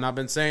right now, and I've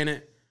been saying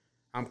it.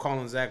 I'm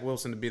calling Zach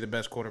Wilson to be the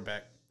best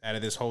quarterback out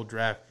of this whole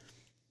draft.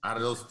 Out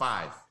of those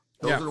 5.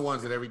 Those are the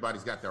ones that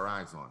everybody's got their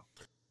eyes on.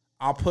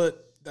 I'm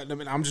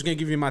just going to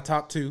give you my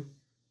top 2.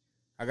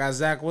 I got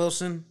Zach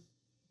Wilson,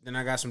 then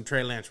I got some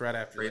Trey Lance right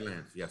after Trey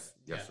Lance, yes,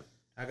 sir.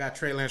 I got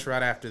Trey Lance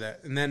right after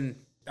that. And then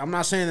I'm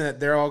not saying that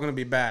they're all going to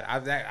be bad.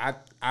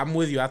 I'm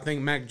with you. I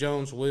think Mac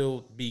Jones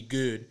will be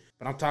good.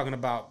 But I'm talking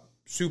about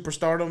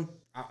superstardom.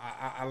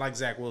 I like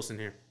Zach Wilson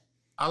here.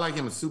 I like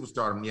him as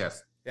superstardom,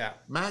 yes. Yeah.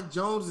 Mac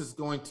Jones is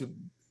going to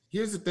 –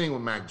 here's the thing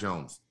with Mac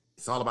Jones.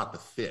 It's all about the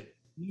fit.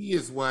 He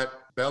is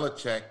what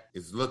Belichick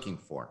is looking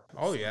for.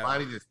 Oh, yeah.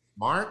 Somebody that's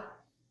smart,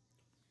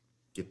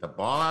 get the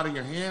ball out of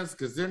your hands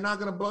because they're not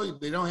going to blow you.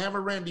 They don't have a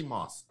Randy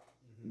Moss.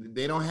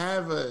 They don't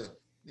have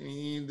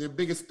their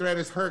biggest threat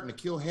is hurt and to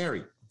kill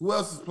Harry. Who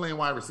else is playing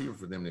wide receiver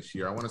for them this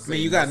year? I want to say.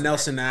 You got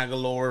Nelson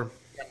Aguilar.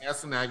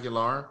 Nelson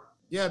Aguilar.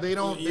 Yeah, they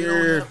don't.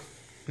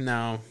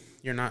 No,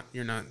 you're not.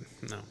 No.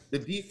 The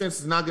defense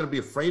is not going to be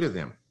afraid of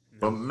them. No.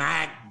 But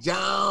Mac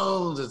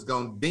Jones is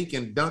going to dink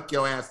and dunk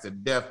your ass to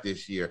death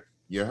this year.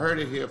 You heard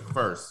it here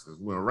first.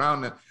 We're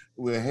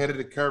ahead of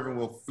the curve and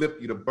we'll flip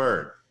you the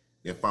bird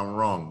if I'm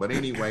wrong. But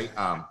anyway,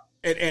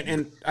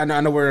 and I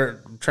know we're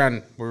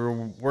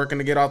working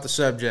to get off the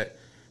subject,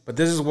 but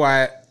this is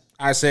why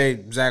I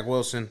say Zach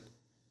Wilson.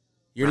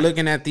 You're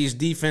looking at these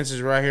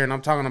defenses right here, and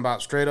I'm talking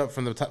about straight up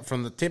from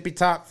the tippy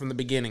top, from the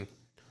beginning.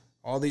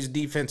 All these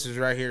defenses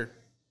right here.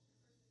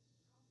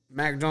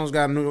 Mac Jones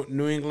got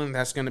New England.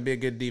 That's going to be a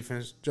good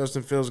defense.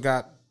 Justin Fields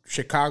got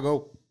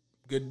Chicago.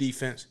 Good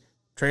defense.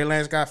 Trey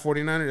Lance got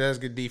 49ers. That's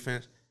good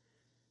defense.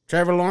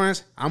 Trevor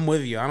Lawrence, I'm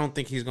with you. I don't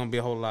think he's going to be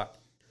a whole lot.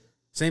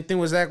 Same thing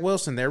with Zach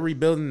Wilson. They're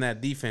rebuilding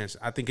that defense.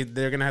 I think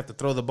they're going to have to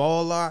throw the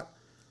ball a lot.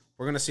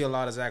 We're going to see a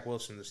lot of Zach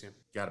Wilson this year.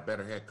 Got a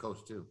better head coach,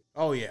 too.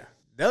 Oh, yeah.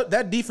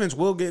 That defense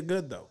will get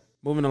good, though.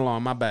 Moving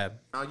along, my bad.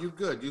 Now, you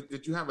good.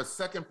 Did you have a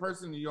second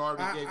person? You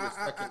already gave your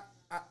second.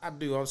 I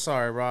do. I'm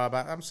sorry, Rob.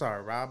 I'm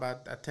sorry, Rob. I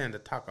tend to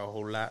talk a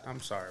whole lot.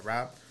 I'm sorry,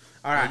 Rob.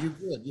 All right. You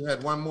good. You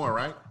had one more,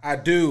 right? I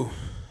do.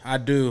 I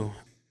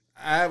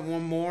have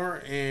one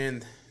more,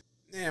 and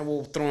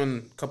we'll throw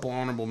in a couple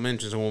honorable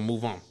mentions, and we'll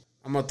move on.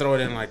 I'm going to throw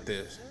it in like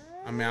this.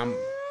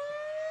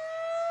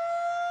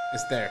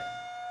 It's there.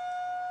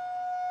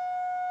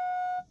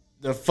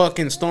 The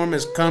fucking storm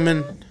is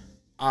coming.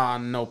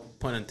 No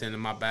pun intended,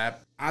 my bad.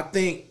 I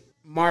think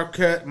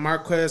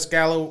Marquez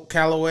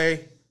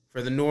Callaway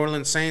for the New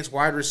Orleans Saints,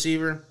 wide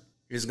receiver,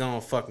 is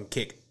going to fucking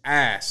kick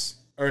ass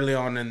early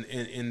on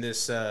in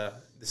this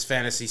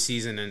fantasy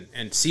season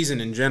and season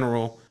in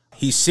general.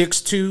 He's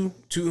 6'2",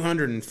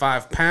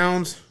 205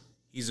 pounds.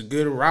 He's a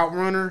good route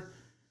runner.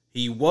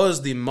 He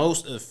was the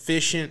most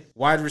efficient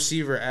wide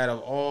receiver out of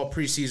all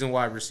preseason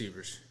wide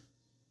receivers.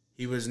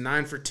 He was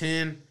 9 for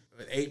 10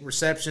 with 8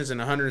 receptions and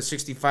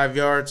 165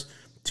 yards.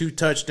 2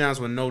 touchdowns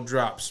with no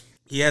drops.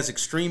 He has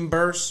extreme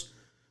bursts,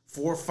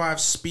 4.5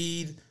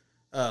 speed,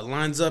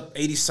 lines up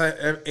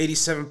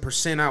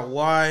 87% out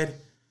wide,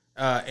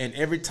 and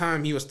every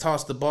time he was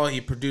tossed the ball, he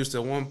produced a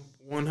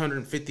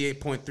 158.3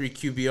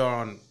 QBR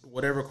on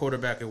whatever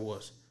quarterback it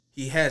was.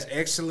 He has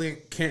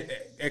excellent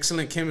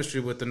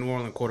chemistry with the New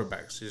Orleans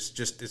quarterbacks.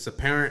 It's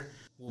apparent.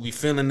 We'll be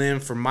filling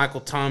in for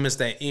Michael Thomas,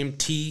 that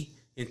MT,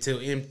 until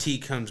MT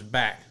comes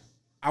back.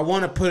 I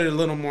want to put it a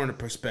little more into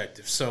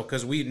perspective. So,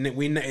 because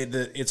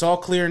it's all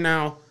clear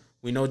now.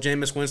 We know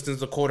Jameis Winston's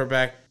the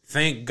quarterback.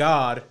 Thank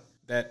God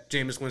that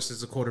Jameis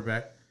Winston's the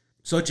quarterback.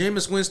 So,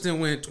 Jameis Winston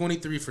went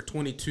 23 for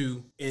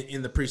 22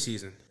 in the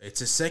preseason. It's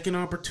his second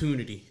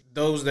opportunity.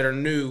 Those that are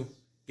new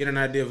get an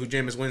idea of who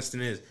Jameis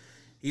Winston is.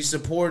 He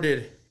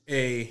supported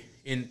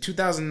in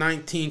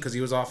 2019, because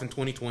he was off in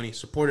 2020,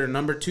 supported a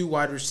number 2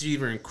 wide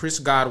receiver in Chris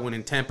Godwin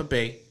in Tampa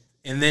Bay.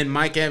 And then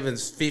Mike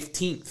Evans,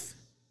 15th.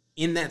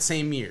 In that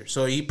same year.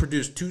 So he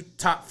produced 2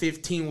 top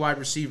 15 wide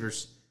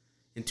receivers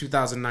in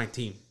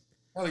 2019.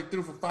 Hell, he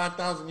threw for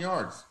 5,000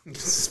 yards.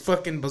 This is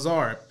fucking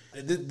bizarre.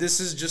 This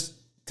is just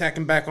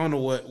tacking back onto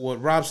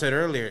what Rob said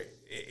earlier.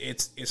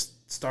 It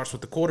starts with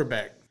the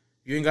quarterback.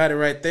 You ain't got it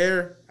right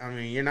there.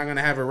 You're not going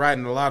to have it right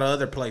in a lot of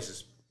other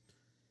places.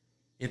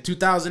 In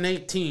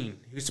 2018,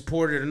 he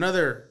supported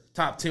another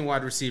top 10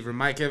 wide receiver.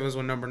 Mike Evans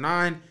was number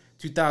 9.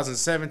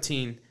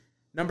 2017,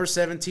 number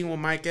 17 with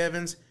Mike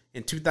Evans.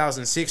 In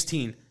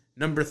 2016,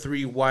 number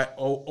 3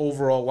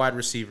 overall wide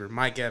receiver,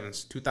 Mike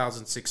Evans,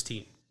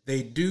 2016.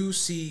 They do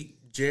see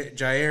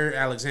Jair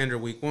Alexander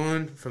week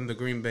 1 from the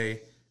Green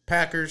Bay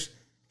Packers,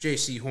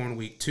 J.C. Horn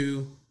week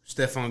 2,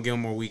 Stephon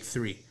Gilmore week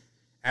 3.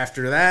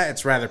 After that,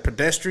 it's rather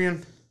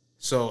pedestrian.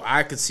 So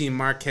I could see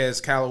Marquez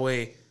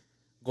Callaway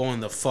going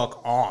the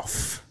fuck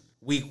off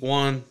week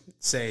 1,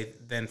 say,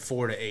 then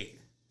 4 to 8.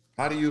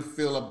 How do you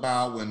feel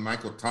about when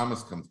Michael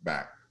Thomas comes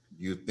back?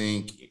 Do you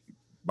think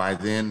by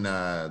then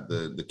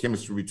the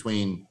chemistry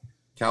between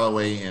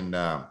Callaway and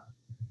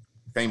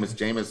famous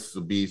Jameis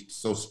will be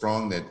so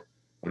strong that,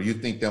 or do you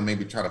think they'll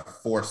maybe try to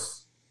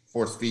force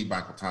feed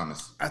Michael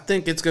Thomas? I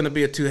think it's going to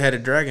be a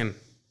two-headed dragon.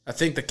 I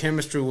think the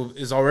chemistry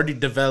is already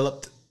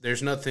developed.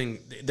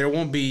 There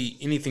won't be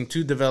anything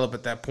to develop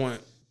at that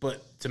point,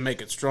 but to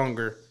make it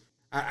stronger.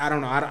 I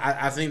don't know.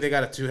 I think they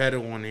got a two-headed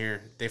one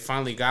here. They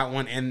finally got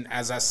one. And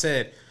as I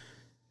said,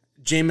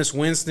 Jameis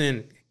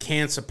Winston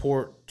can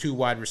support 2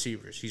 wide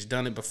receivers. He's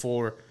done it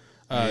before.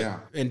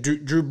 And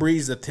Drew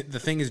Brees, the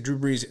thing is, Drew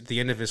Brees, at the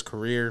end of his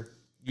career,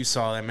 you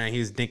saw that, man. He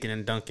was dinking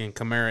and dunking.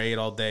 Kamara ate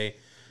all day.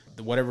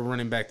 Whatever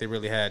running back they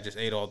really had just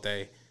ate all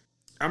day.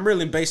 I'm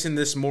really basing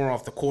this more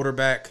off the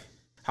quarterback.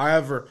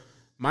 However,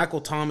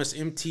 Michael Thomas,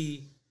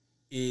 MT,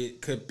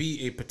 it could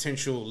be a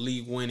potential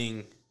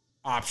league-winning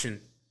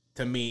option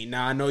to me.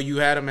 Now, I know you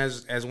had him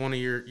as one of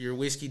your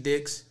whiskey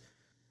dicks.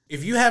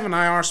 If you have an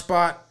IR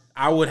spot,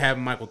 I would have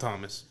Michael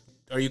Thomas.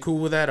 Are you cool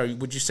with that? Or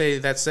would you say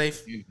that's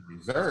safe?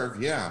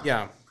 Reserve, yeah.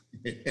 Yeah.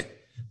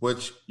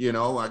 Which,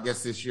 I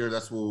guess this year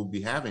that's what we'll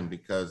be having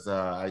because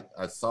I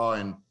saw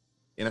in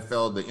the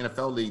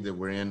NFL league that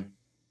we're in,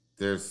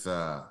 there's,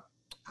 I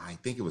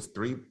think it was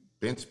 3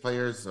 bench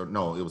players, or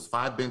no, it was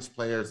 5 bench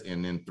players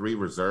and then 3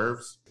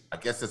 reserves. I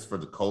guess it's for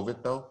the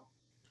COVID, though.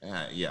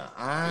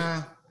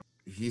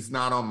 He's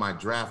not on my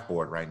draft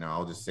board right now.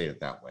 I'll just say it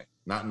that way.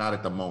 Not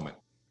at the moment.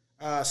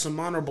 Some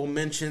honorable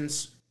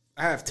mentions.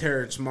 I have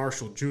Terrence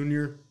Marshall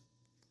Jr.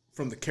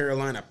 from the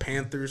Carolina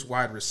Panthers,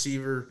 wide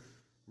receiver,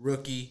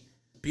 rookie.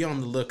 Be on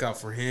the lookout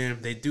for him.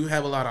 They do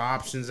have a lot of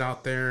options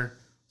out there,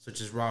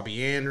 such as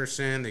Robbie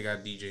Anderson. They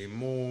got DJ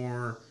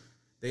Moore.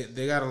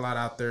 They got a lot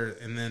out there.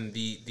 And then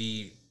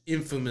the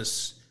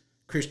infamous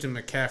Christian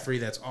McCaffrey,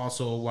 that's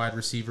also a wide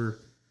receiver.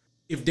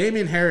 If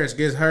Damian Harris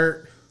gets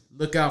hurt,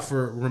 look out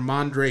for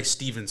Ramondre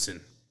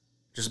Stevenson.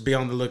 Just be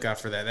on the lookout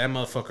for that. That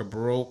motherfucker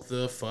broke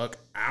the fuck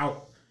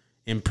out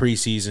in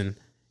preseason.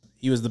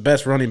 He was the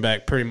best running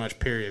back pretty much,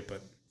 period.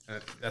 But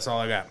that's all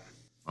I got.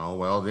 Oh,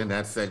 well, then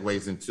that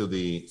segues into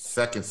the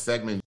second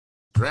segment,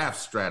 draft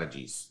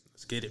strategies.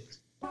 Let's get it.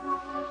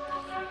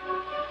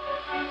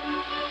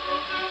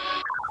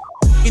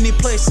 Any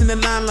place in the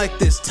line like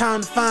this,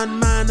 time to find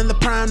mine in the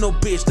prime, no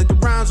bitch. Like the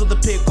rhymes with the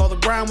pick, all the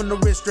grind with the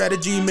wrist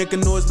strategy. Make a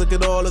noise, look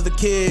at all of the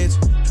kids.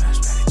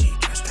 Draft strategy,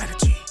 draft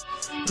strategy.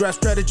 Draft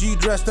strategy,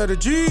 draft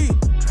strategy.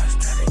 Draft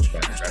strategy,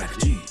 draft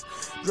strategy.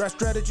 Draft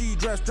strategy,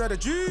 draft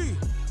strategy.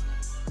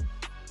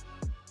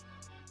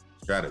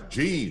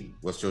 Strategy.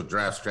 What's your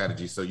draft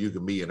strategy so you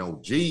can be an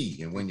OG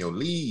and win your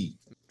league?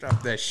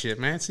 Drop that shit,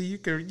 man. See, you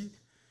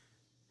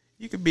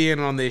could be in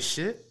on this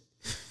shit.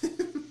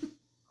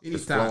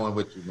 Just flowing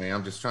with you, man.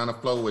 I'm just trying to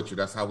flow with you.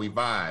 That's how we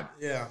vibe.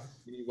 Yeah.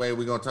 Anyway,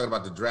 we're gonna talk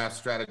about the draft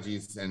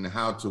strategies and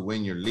how to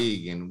win your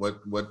league and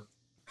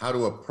how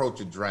to approach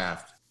a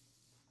draft.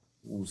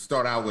 We'll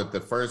start out with the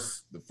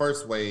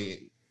first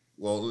way.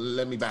 Well,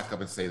 let me back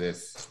up and say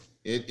this.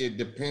 It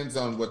depends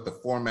on what the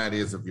format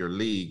is of your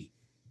league,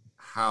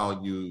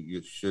 how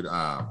you should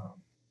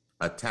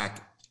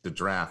attack the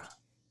draft.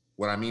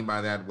 What I mean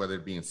by that, whether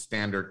it be in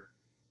standard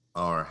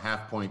or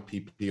half-point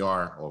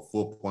PPR or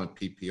full-point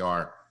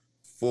PPR.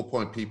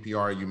 Full-point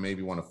PPR, you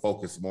maybe want to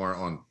focus more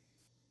on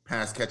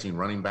pass-catching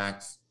running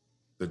backs.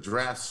 The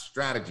draft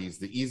strategies,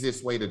 the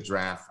easiest way to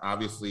draft,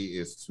 obviously,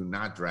 is to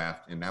not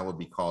draft, and that would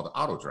be called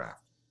auto draft.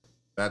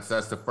 That's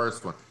the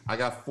first one. I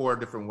got 4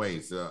 different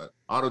ways.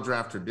 Auto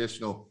draft,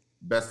 traditional,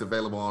 best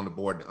available on the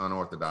board,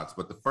 unorthodox.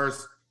 But the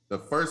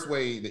first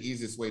way, the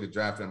easiest way to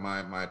draft, in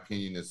my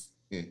opinion, is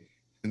in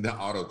the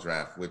auto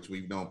draft, which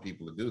we've known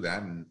people to do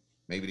that, and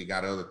maybe they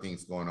got other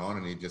things going on,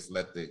 and they just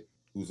let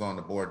who's on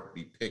the board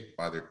be picked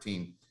by their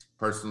team.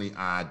 Personally,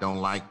 I don't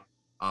like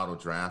auto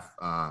draft.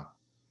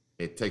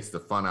 It takes the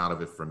fun out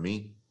of it for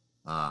me.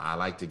 I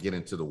like to get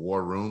into the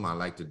war room. I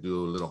like to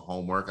do a little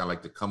homework. I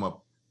like to come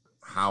up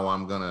how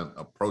I'm going to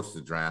approach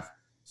the draft.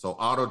 So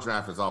auto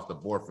draft is off the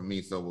board for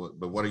me.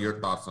 But what are your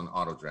thoughts on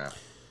auto draft?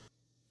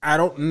 I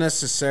don't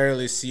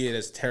necessarily see it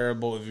as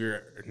terrible if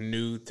you're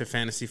new to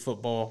fantasy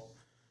football.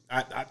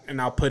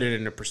 And I'll put it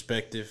into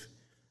perspective.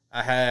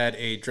 I had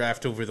a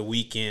draft over the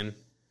weekend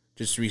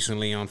just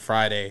recently on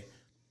Friday,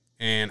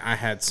 and I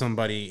had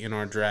somebody in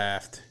our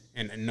draft,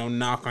 and no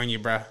knock on you,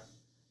 bro,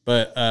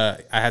 but I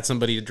had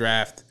somebody to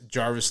draft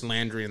Jarvis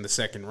Landry in the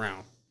second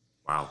round.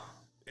 Wow.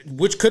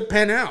 Which could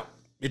pan out.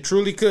 It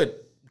truly could.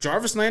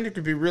 Jarvis Landry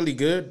could be really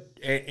good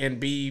and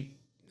be,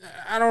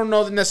 I don't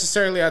know that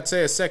necessarily I'd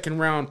say a second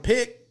round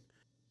pick.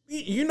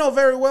 You know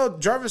very well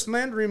Jarvis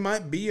Landry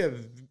might be a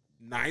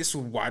nice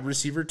wide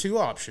receiver 2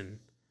 option.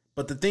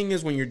 But the thing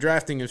is, when you're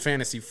drafting in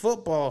fantasy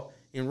football,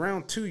 in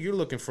round 2, you're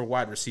looking for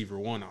wide receiver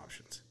 1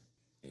 options.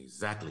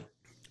 Exactly.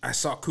 I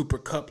saw Cooper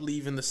Kupp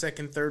leave in the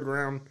second, third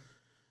round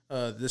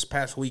this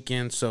past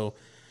weekend. So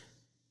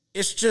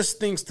it's just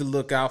things to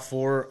look out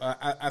for.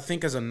 I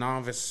think as a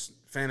novice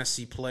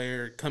fantasy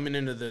player coming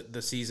into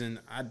the season,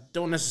 I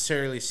don't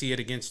necessarily see it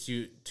against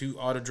you to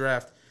auto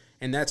draft.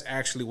 And that's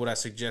actually what I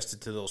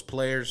suggested to those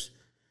players.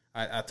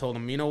 I told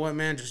them, you know what,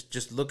 man,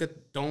 just look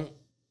at, don't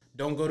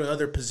go to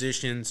other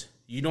positions.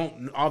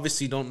 You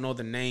obviously don't know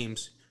the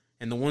names,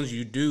 and the ones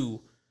you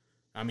do,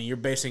 I mean, you're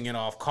basing it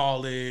off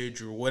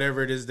college or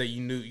whatever it is that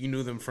you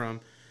knew them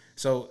from.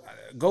 So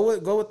go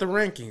with the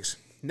rankings.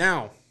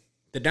 Now,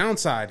 the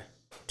downside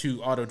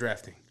to auto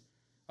drafting,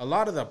 a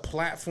lot of the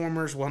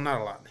platformers, well,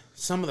 not a lot,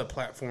 some of the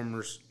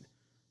platformers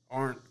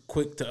aren't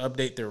quick to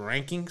update their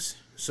rankings.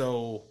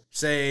 So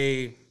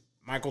say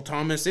Michael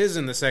Thomas is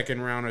in the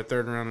second round or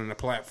third round in a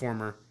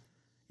platformer,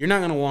 you're not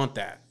going to want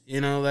that.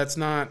 That's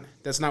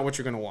not what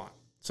you're going to want.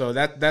 So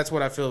that's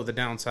what I feel the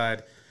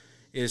downside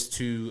is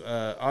to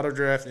auto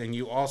draft, and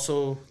you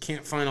also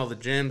can't find all the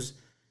gems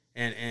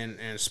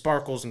and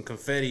sparkles and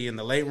confetti in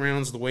the late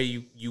rounds the way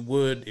you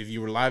would if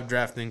you were live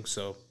drafting.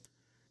 So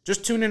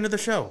just tune into the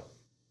show.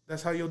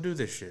 That's how you'll do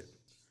this shit.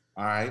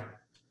 All right.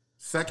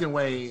 Second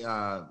way,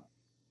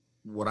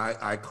 what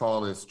I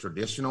call is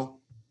traditional.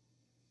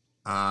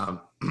 A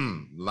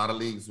lot of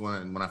leagues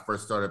when I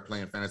first started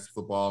playing fantasy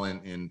football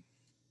and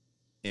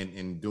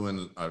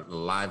doing a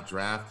live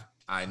draft,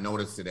 I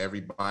noticed that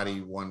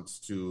everybody wants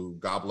to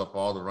gobble up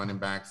all the running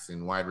backs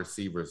and wide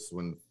receivers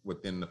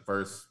within the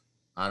first,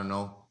 I don't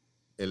know,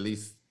 at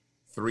least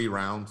 3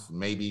 rounds,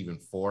 maybe even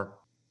 4.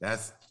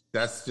 That's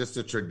just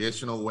a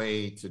traditional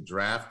way to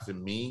draft to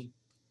me.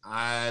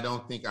 I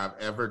don't think I've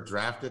ever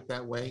drafted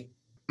that way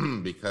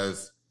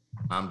because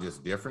I'm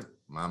just different.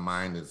 My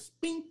mind is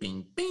bing,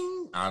 bing,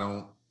 bing.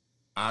 I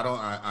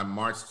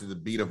march to the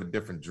beat of a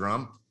different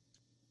drum.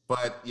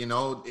 But,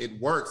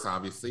 it works,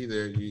 obviously.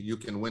 You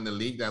can win the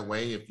league that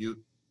way. If you,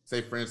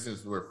 say, for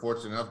instance, we're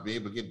fortunate enough to be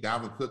able to get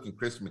Dalvin Cook and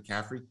Christian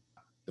McCaffrey,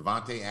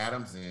 Devontae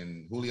Adams,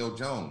 and Julio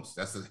Jones.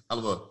 That's a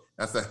hell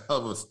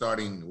of a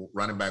starting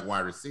running back wide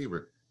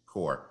receiver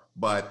core.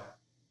 But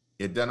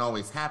it doesn't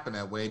always happen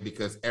that way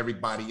because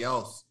everybody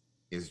else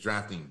is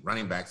drafting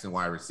running backs and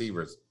wide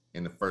receivers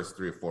in the first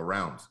 3 or 4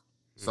 rounds.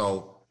 Mm-hmm.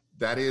 So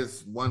that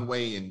is one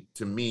way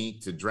to me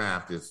to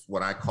draft is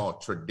what I call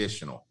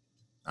traditional.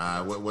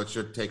 What's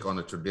your take on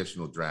the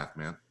traditional draft,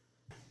 man?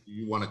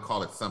 You want to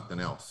call it something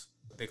else?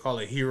 They call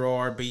it hero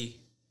RB,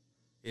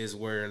 is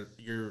where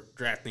you're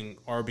drafting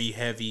RB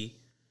heavy.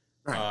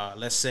 Right.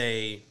 Let's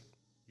say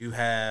you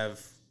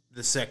have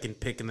the second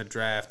pick in the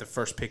draft, the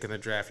first pick in the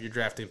draft. You're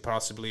drafting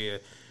possibly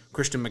a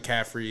Christian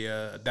McCaffrey,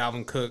 a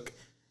Dalvin Cook,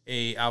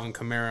 a Alvin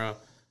Kamara,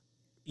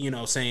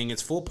 saying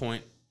it's full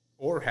point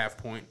or half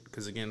point,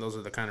 because, again, those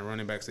are the kind of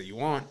running backs that you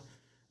want.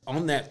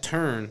 On that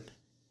turn,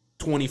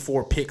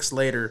 24 picks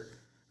later,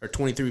 or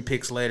 23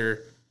 picks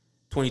later,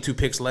 22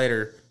 picks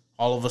later,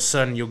 all of a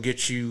sudden you'll get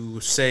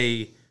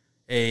say,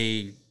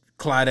 a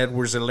Clyde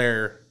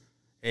Edwards-Helaire,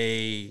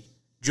 a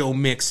Joe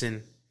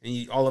Mixon,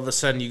 and all of a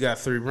sudden you got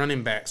 3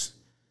 running backs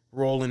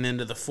rolling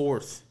into the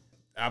 4th.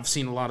 I've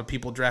seen a lot of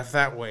people draft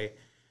that way.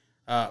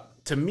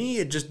 To me,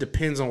 it just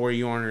depends on where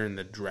you are in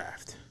the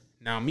draft.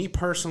 Now, me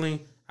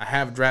personally, I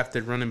have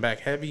drafted running back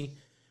heavy,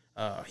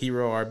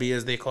 hero RB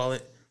as they call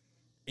it.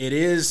 It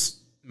is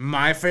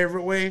my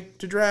favorite way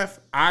to draft.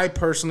 I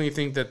personally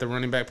think that the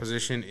running back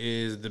position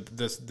is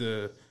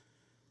the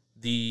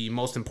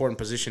most important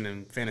position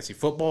in fantasy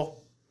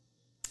football.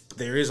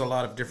 There is a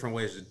lot of different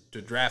ways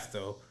to draft,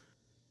 though.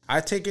 I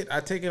take it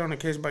on a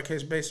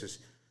case-by-case basis.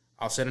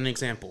 I'll set an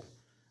example.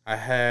 I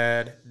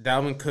had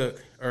Dalvin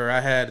Cook, or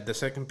I had the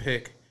second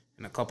pick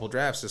in a couple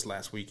drafts this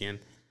last weekend.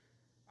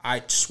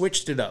 I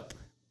switched it up.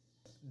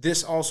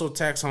 This also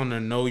tacks on to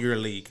know your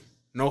league.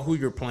 Know who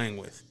you're playing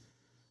with.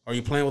 Are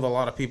you playing with a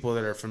lot of people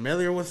that are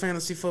familiar with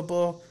fantasy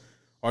football?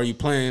 Are you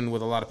playing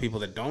with a lot of people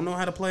that don't know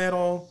how to play at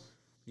all?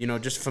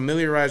 Just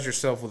familiarize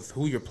yourself with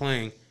who you're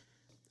playing.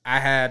 I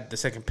had the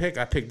second pick.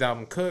 I picked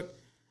Dalvin Cook.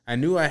 I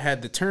knew I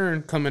had the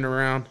turn coming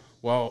around.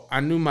 Well,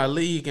 I knew my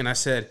league, and I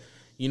said,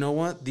 you know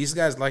what? These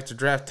guys like to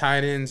draft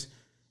tight ends,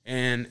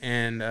 and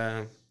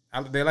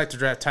they like to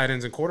draft tight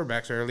ends and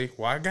quarterbacks early.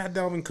 Well, I got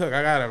Dalvin Cook.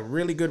 I got a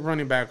really good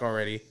running back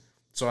already.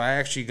 So I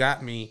actually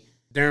got me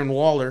Darren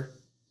Waller,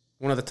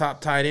 one of the top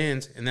tight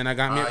ends, and then I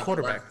got me a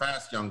quarterback. You learned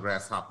fast, young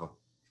grasshopper.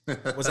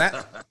 Was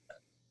that?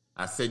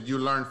 I said you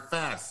learned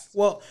fast.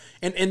 Well,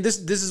 and this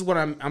is what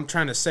I'm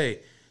trying to say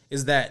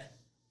is that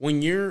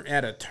when you're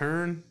at a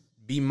turn,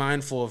 be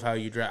mindful of how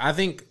you draft. I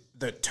think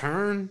the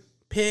turn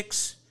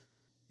picks,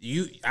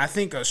 I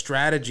think a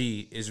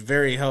strategy is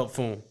very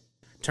helpful.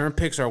 Turn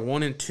picks are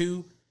 1 and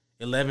 2,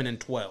 11 and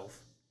 12.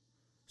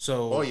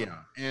 So. Oh yeah,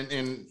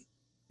 and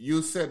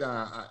you said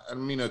I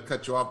don't mean to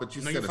cut you off, but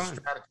you said a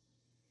strategy.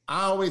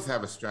 I always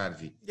have a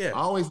strategy. Yeah. I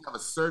always have a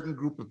certain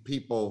group of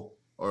people,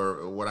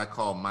 or what I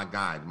call my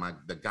guy,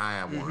 the guy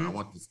I want. Mm-hmm. I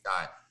want this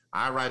guy.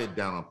 I write it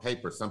down on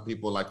paper. Some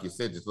people, like you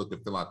said, just look to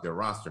fill out their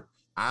roster.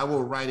 I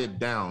will write it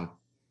down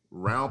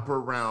round per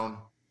round,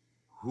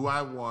 who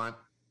I want,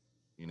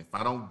 and if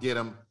I don't get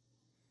them,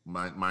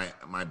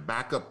 my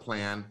backup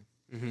plan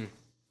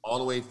all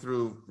the way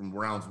through from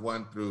rounds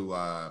 1 through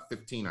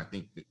 15. I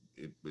think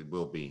it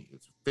will be.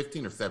 It's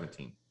 15 or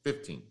 17.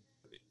 15.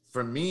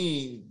 For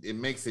me, it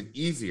makes it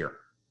easier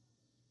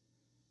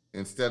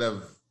instead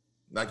of,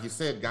 like you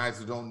said, guys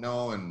who don't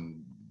know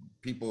and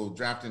people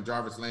drafting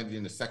Jarvis Landry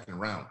in the second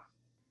round.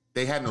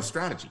 They had no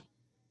strategy.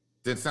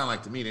 Didn't sound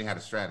like to me they had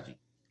a strategy.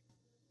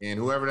 And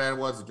whoever that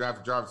was that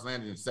drafted Jarvis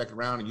Landry in the second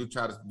round, and you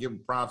try to give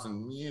him props,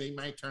 and yeah, he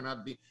might turn out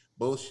to be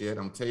bullshit.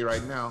 I'm gonna tell you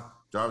right now,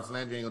 Jarvis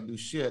Landry ain't gonna do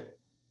shit,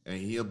 and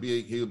he'll be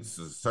a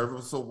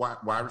serviceable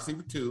wide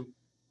receiver too.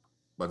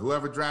 But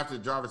whoever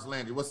drafted Jarvis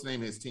Landry, what's the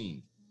name of his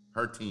team?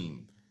 Her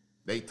team.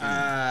 They team.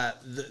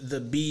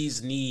 The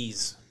bee's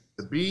knees.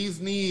 The bee's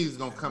knees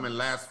gonna come in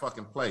last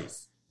fucking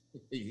place.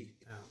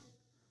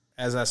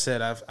 As I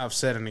said, I've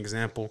set an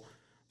example.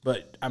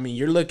 But, I mean,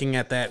 you're looking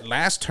at that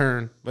last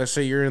turn. Let's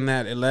say you're in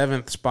that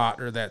 11th spot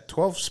or that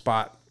 12th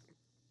spot.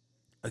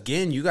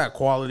 Again, you got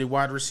quality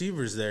wide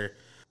receivers there.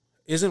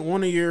 Isn't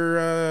one of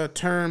your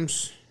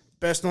terms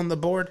best on the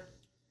board?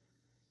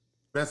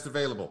 Best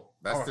available.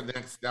 That's the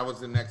next. That was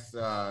the next.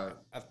 I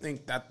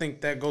think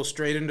that goes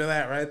straight into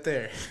that right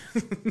there.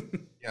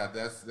 Yeah,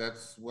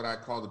 that's what I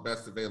call the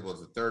best available.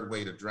 It's the third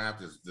way to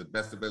draft is the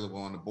best available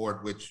on the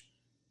board, which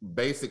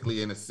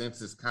basically, in a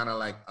sense, is kind of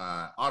like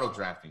auto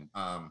drafting.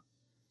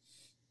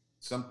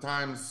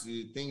 Sometimes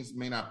things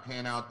may not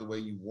pan out the way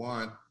you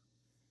want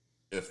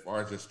as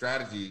far as your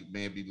strategy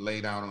may be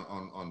laid out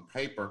on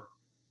paper.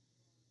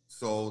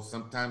 So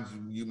sometimes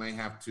you may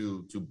have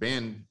to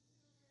bend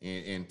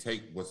and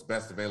take what's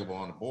best available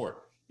on the board,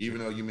 even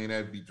though you may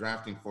not be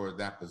drafting for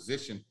that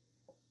position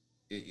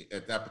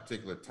at that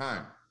particular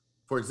time.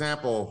 For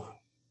example,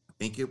 I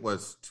think it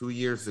was 2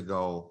 years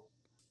ago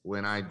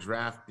when I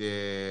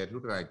drafted, who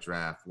did I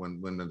draft?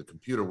 When the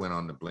computer went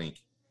on the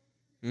blink.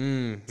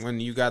 When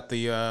you got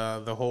the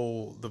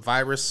little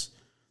virus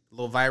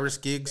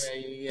gigs.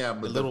 Yeah,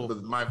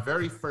 but my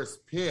very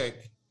first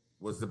pick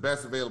was the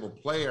best available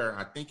player.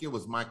 I think it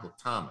was Michael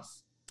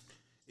Thomas.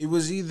 It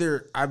was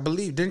either, I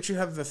believe, didn't you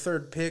have the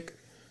third pick?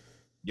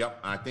 Yep,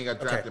 I think I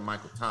drafted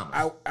Michael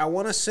Thomas. I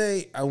want to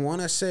say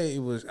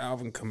it was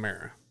Alvin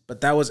Kamara,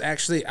 but that was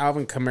actually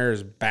Alvin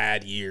Kamara's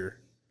bad year.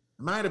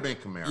 Might have been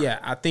Kamara. Yeah,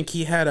 I think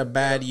he had a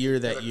bad year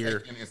that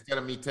year. Instead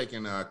of me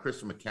taking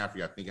Christian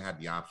McCaffrey, I think I had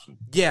the option.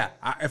 Yeah,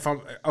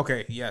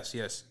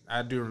 yes,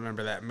 I do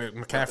remember that.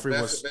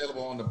 McCaffrey was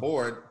available on the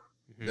board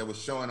that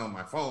was showing on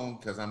my phone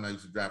because I'm not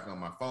used to drafting on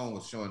my phone.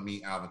 Was showing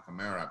me Alvin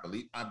Kamara.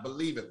 I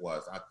believe it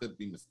was. I could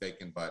be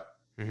mistaken, but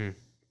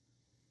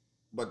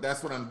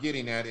that's what I'm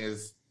getting at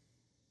is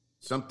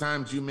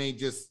sometimes you may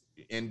just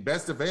and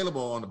best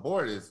available on the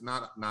board is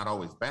not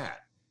always bad.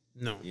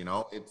 No,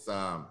 it's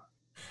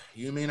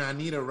you may not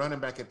need a running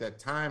back at that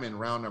time in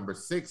round number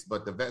 6,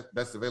 but the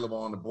best available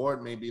on the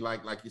board may be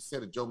like you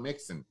said, a Joe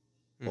Mixon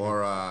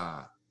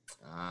or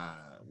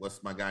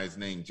what's my guy's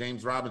name?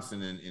 James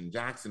Robinson in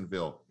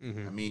Jacksonville.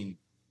 I mean,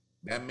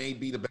 that may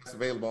be the best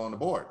available on the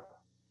board.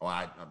 Oh,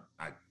 I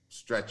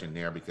stretch in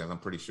there because I'm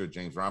pretty sure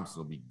James Robinson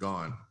will be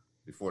gone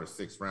before the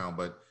 6th round,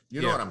 but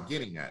you know what I'm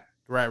getting at.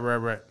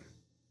 Right.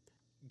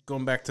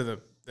 Going back to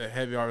the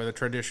heavy or the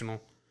traditional.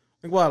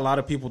 I think what a lot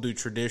of people do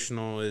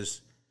traditional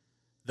is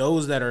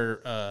those that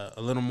are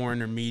a little more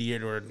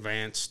intermediate or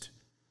advanced,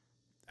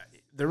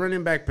 the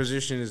running back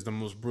position is the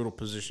most brutal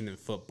position in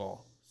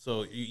football.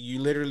 So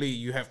you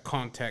literally have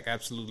contact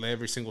absolutely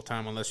every single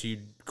time unless you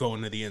go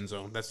into the end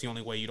zone. That's the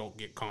only way you don't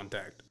get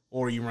contact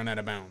or you run out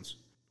of bounds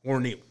or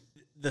kneel.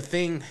 The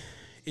thing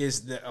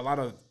is that a lot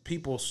of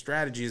people's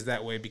strategy is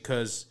that way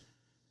because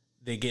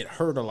they get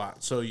hurt a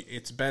lot. So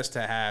it's best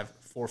to have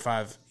 4 or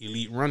 5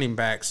 elite running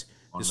backs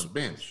on the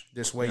bench.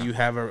 This way you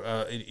have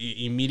an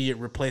immediate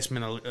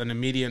replacement, an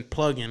immediate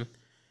plug-in,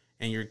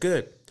 and you're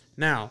good.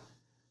 Now,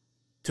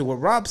 to what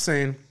Rob's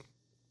saying,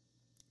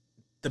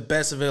 the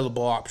best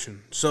available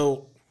option.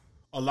 So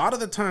a lot of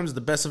the times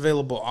the best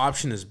available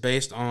option is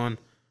based on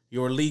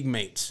your league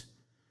mates.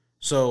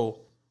 So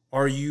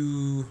are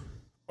you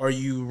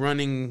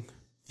running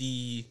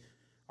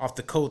off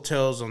the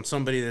coattails on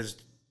somebody that's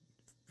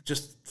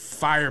just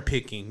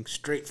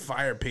straight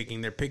fire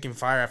picking? They're picking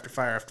fire after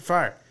fire after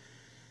fire.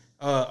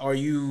 Are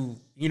you,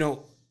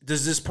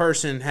 does this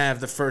person have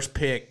the first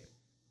pick?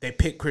 They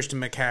pick Christian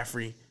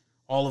McCaffrey.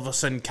 All of a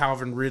sudden,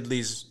 Calvin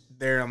Ridley's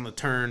there on the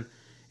turn,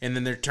 and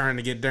then they're trying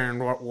to get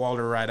Darren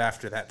Waller right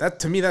after that. That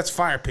to me, that's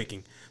fire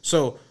picking.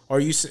 So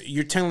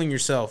you're telling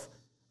yourself,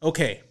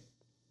 okay,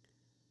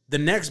 the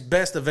next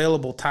best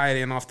available tight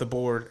end off the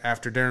board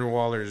after Darren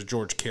Waller is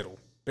George Kittle,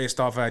 based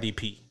off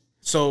IDP.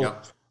 So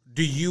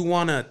do you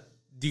want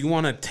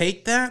to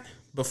take that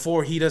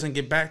before he doesn't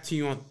get back to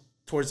you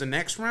towards the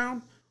next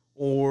round?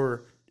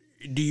 Or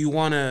do you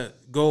want to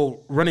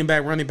go running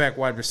back,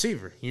 wide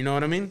receiver? You know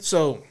what I mean?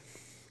 So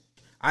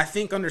I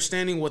think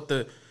understanding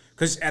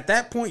because at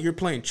that point you're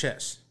playing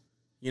chess,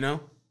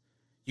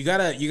 You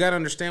gotta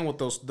understand what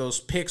those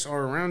picks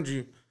are around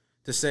you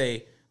to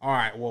say, all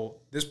right, well,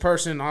 this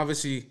person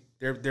obviously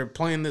they're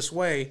playing this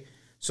way.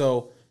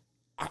 So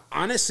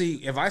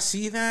honestly, if I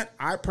see that,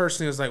 I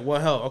personally was like, well,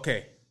 hell,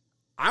 okay,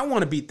 I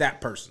want to beat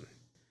that person.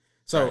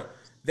 So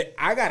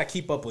I got to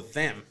keep up with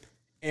them.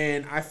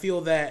 And I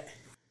feel that,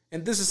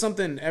 and this is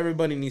something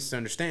everybody needs to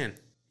understand.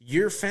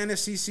 Your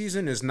fantasy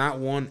season is not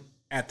won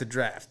at the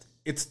draft.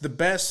 It's the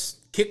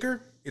best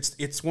kicker.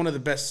 It's one of the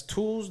best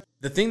tools.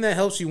 The thing that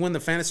helps you win the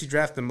fantasy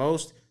draft the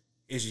most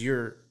is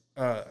your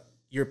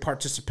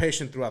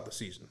participation throughout the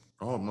season.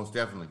 Oh, most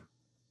definitely.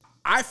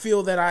 I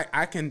feel that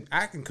I can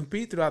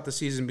compete throughout the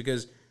season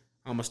because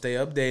I'm gonna stay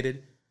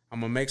updated.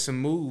 I'm gonna make some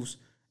moves,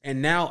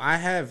 and now I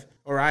have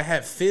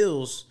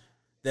feels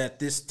that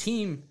this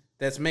team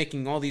that's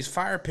making all these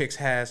fire picks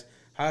has.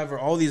 However,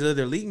 all these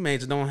other league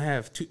mates don't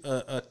have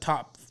a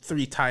top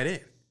 3 tight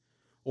end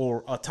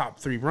or a top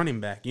 3 running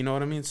back. You know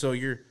what I mean? So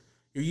you're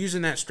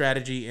using that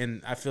strategy,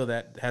 and I feel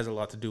that has a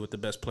lot to do with the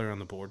best player on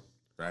the board.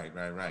 Right.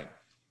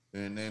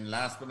 And then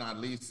last but not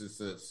least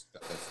is a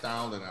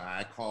style that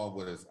I call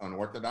what is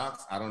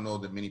unorthodox. I don't know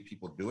that many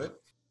people do it.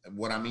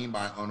 What I mean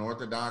by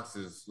unorthodox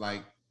is,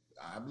 like,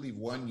 I believe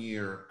one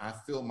year I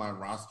filled my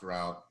roster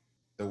out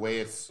the way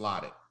it's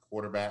slotted: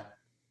 quarterback,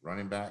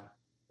 running back,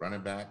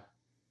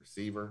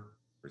 receiver,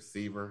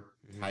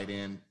 tight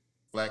end,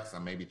 flex. I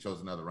maybe chose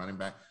another running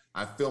back.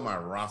 I fill my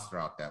roster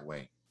out that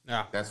way.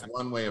 Yeah, that's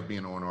one way of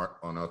being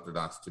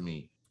unorthodox to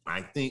me.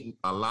 I think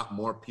a lot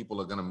more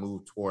people are going to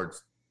move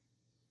towards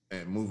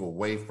and move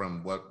away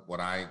from what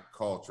I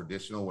call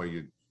traditional, where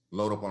you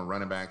load up on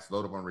running backs,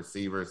 load up on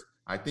receivers.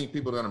 I think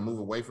people are going to move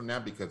away from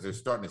that because they're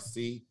starting to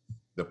see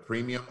the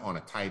premium on a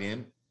tight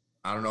end.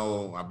 I don't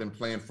know. I've been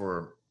playing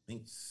for, I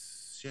think,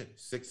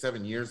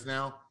 6-7 years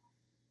now.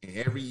 And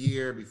every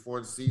year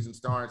before the season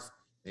starts,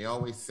 they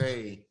always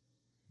say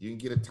you can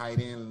get a tight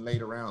end in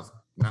later rounds.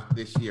 Not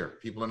this year.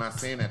 People are not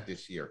saying that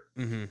this year.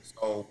 Mm-hmm.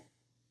 So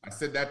I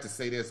said that to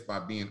say this by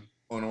being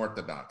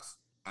unorthodox.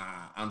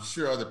 I'm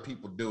sure other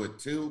people do it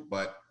too,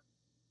 but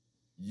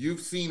you've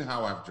seen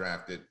how I've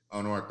drafted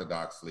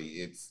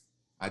unorthodoxly.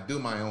 I do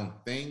my own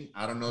thing.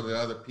 I don't know that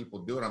other people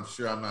do it. I'm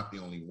sure I'm not the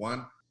only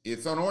one.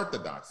 It's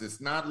unorthodox.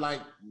 It's not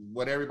like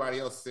what everybody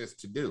else says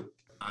to do.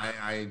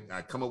 I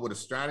come up with a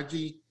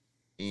strategy,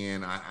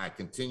 and I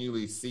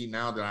continually see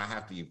now that I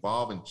have to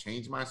evolve and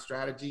change my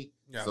strategy.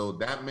 Yeah. So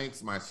that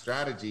makes my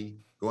strategy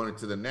going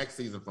into the next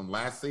season from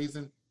last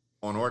season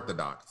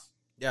unorthodox.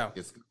 Yeah.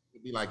 It's going to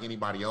be like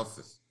anybody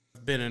else's.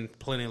 I've been in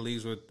plenty of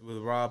leagues with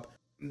Rob.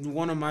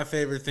 One of my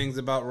favorite things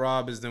about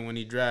Rob is that when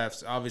he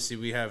drafts, obviously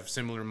we have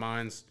similar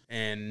minds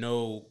and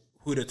know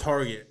who to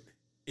target.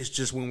 It's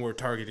just when we're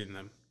targeting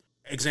them.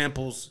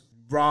 Examples,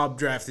 Rob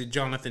drafted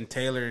Jonathan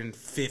Taylor in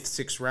 5th,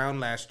 6th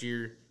round last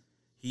year.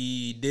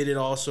 He did it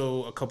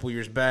also a couple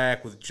years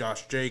back with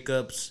Josh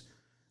Jacobs.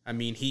 I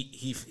mean,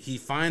 he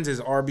finds his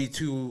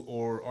RB2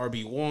 or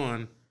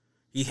RB1.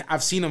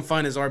 I've seen him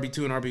find his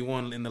RB2 and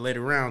RB1 in the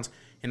later rounds.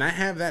 And I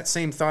have that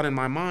same thought in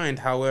my mind.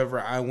 However,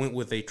 I went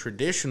with a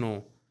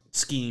traditional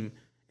scheme,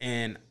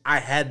 and I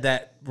had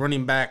that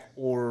running back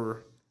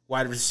or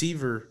wide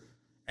receiver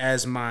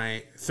as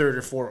my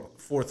 3rd or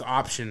 4th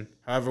option.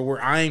 However,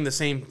 we're eyeing the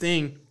same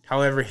thing.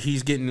 However,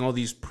 he's getting all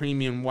these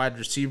premium wide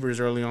receivers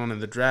early on in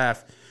the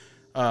draft,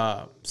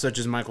 such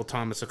as Michael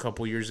Thomas a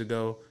couple years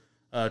ago,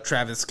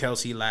 Travis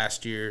Kelce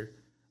last year,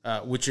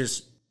 which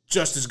is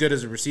just as good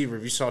as a receiver.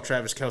 If you saw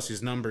Travis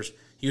Kelce's numbers,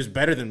 he was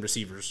better than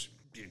receivers.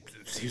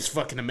 He was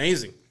fucking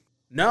amazing.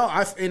 No,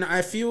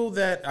 I feel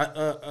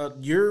that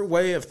your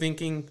way of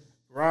thinking,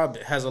 Rob,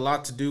 has a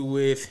lot to do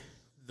with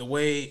the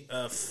way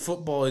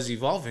football is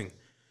evolving.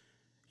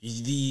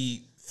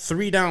 The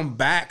 3-down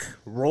back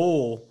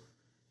role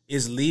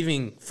is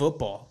leaving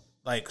football,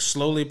 like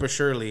slowly but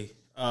surely.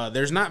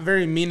 There's not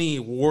very many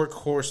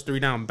workhorse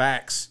 3-down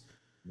backs.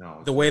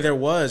 No, the way there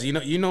was.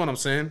 You know what I'm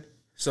saying?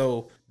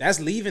 So that's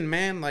leaving,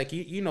 man. Like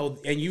you know,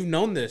 and you've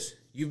known this.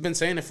 You've been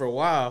saying it for a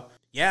while.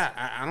 Yeah,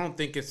 I don't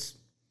think it's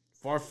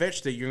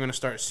far-fetched that you're going to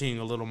start seeing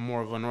a little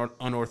more of an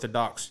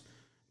unorthodox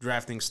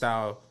drafting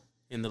style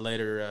in the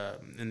later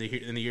in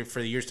the year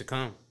for the years to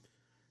come.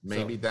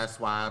 Maybe that's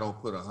why I don't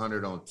put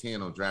 100 on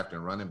 10 on drafting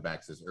running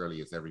backs as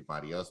early as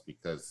everybody else,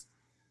 because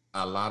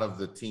a lot of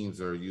the teams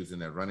are using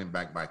their running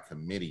back by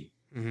committee.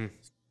 Mm-hmm.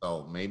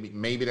 So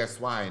maybe that's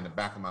why in the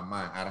back of my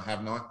mind, I don't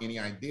have any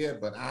idea,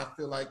 but I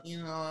feel like,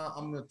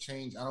 I'm going to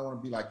change. I don't want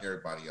to be like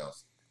everybody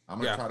else. I'm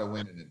going to try to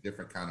win in a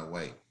different kind of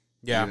way.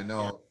 Yeah. Even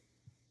though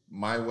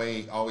my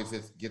way always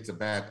gets a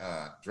bad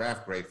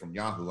draft grade from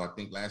Yahoo. I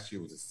think last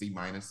year was a C-.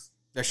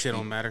 That shit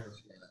don't matter.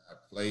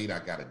 I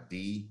got a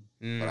D,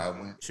 but I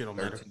went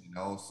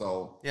 13-0.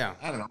 So yeah,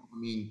 I don't know. I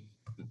mean,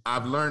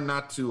 I've learned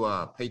not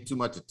to pay too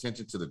much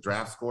attention to the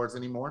draft scores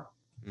anymore.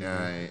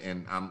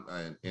 Mm-hmm.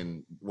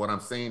 And what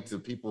I'm saying to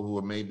people who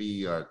are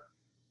maybe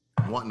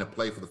wanting to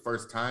play for the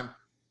first time,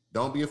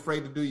 don't be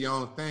afraid to do your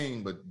own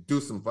thing, but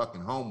do some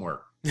fucking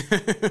homework.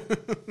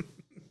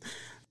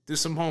 Do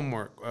some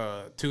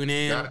homework. Tune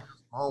in.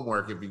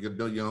 Homework if you're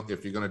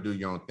gonna do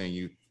your own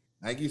thing.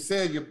 Like you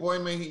said, your boy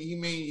he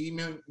may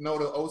know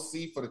the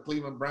OC for the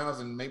Cleveland Browns,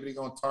 and maybe they're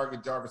gonna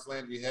target Jarvis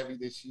Landry heavy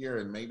this year,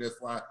 and maybe that's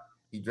why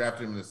he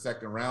drafted him in the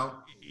second round.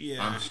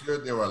 Yeah, I'm sure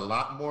there were a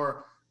lot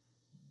more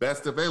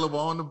best available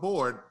on the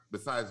board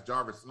besides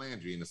Jarvis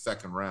Landry in the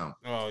second round.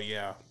 Oh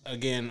yeah,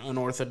 again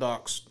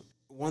unorthodox.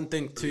 One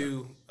thing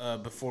too,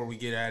 before we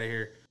get out of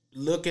here,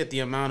 look at the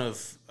amount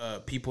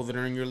of people that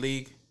are in your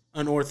league.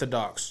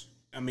 Unorthodox.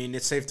 I mean,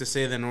 it's safe to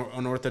say that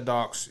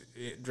unorthodox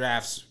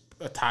drafts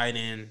a tight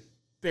end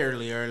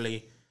fairly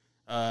early,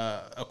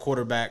 a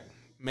quarterback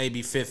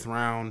maybe 5th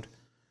round,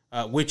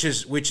 which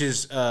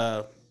is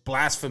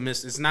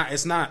blasphemous. It's not.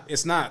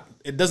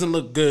 It doesn't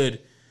look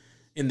good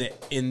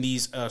in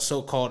these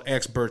so-called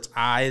experts'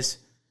 eyes.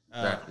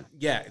 Exactly.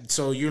 Yeah.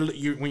 So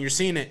you're when you're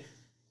seeing it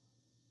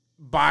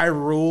by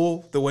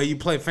rule, the way you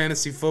play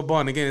fantasy football,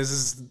 and again, this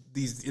is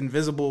these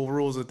invisible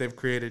rules that they've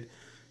created.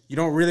 You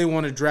don't really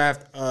want to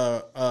draft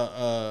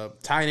a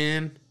tight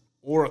end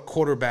or a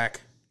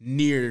quarterback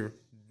near,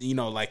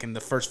 like in the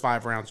first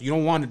 5 rounds. You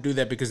don't want to do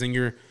that because then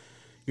you're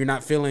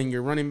not filling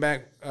your running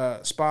back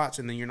spots,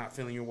 and then you're not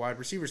filling your wide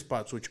receiver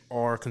spots, which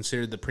are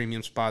considered the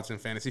premium spots in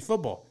fantasy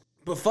football.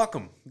 But fuck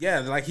them.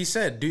 Yeah, like he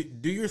said,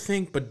 do your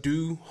thing, but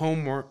do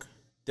homework.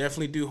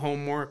 Definitely do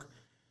homework.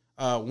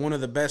 One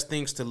of the best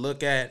things to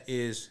look at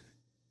is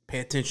pay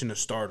attention to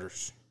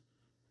starters.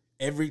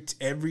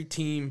 Every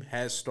team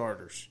has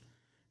starters.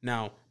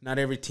 Now, not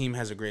every team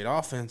has a great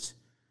offense,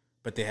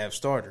 but they have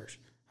starters.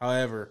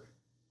 However,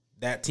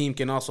 that team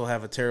can also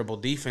have a terrible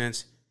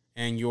defense,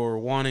 and you're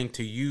wanting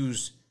to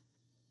use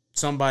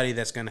somebody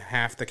that's going to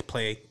have to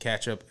play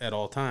catch up at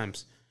all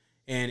times.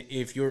 And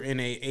if you're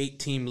in a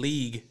 8-team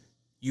league,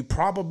 you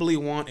probably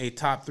want a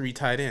top 3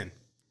 tight end.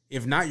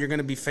 If not, you're going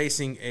to be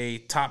facing a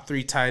top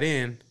 3 tight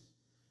end,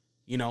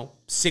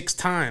 6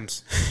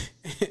 times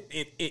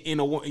in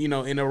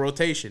a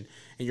rotation,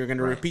 and you're going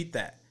to repeat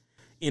that.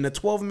 In a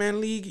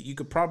 12-man league, you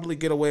could probably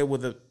get away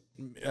with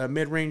a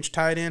mid-range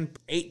tight end.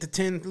 8 to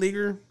 10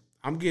 leaguer,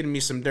 I'm getting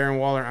me some Darren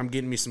Waller. I'm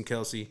getting me some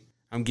Kelsey.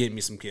 I'm getting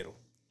me some Kittle.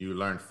 You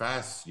learn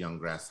fast, young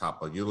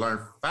grasshopper. You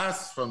learn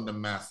fast from the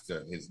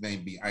master. His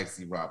name be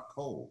Icy Rob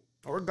Cole.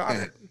 Or got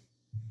it.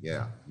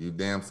 Yeah, you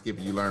damn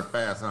Skippy. You learn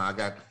fast, huh?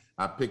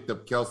 I picked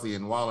up Kelsey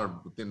and Waller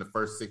within the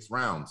first 6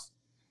 rounds.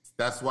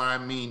 That's what I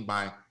mean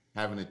by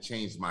having to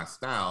change my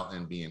style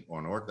and being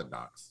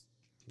unorthodox.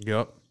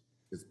 Yep.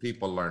 Because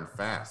people learn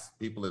fast.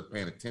 People that are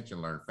paying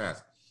attention learn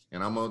fast.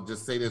 And I'm going to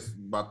just say this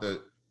about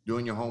the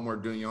doing your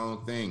homework, doing your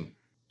own thing.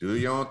 Do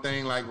your own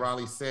thing, like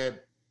Raleigh said.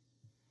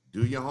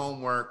 Do your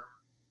homework,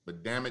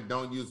 but damn it,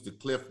 don't use the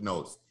cliff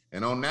notes.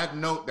 And on that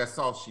note, that's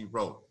all she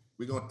wrote.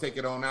 We're going to take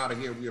it on out of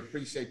here. We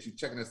appreciate you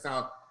checking us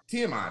out.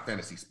 TMI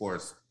Fantasy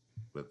Sports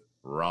with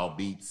Raw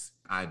Beats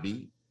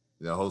IB,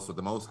 the host with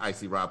the most,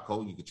 Icy Rob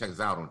Cole. You can check us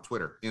out on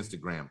Twitter,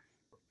 Instagram,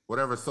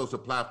 whatever social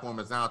platform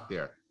is out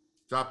there.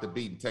 Drop the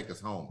beat and take us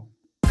home.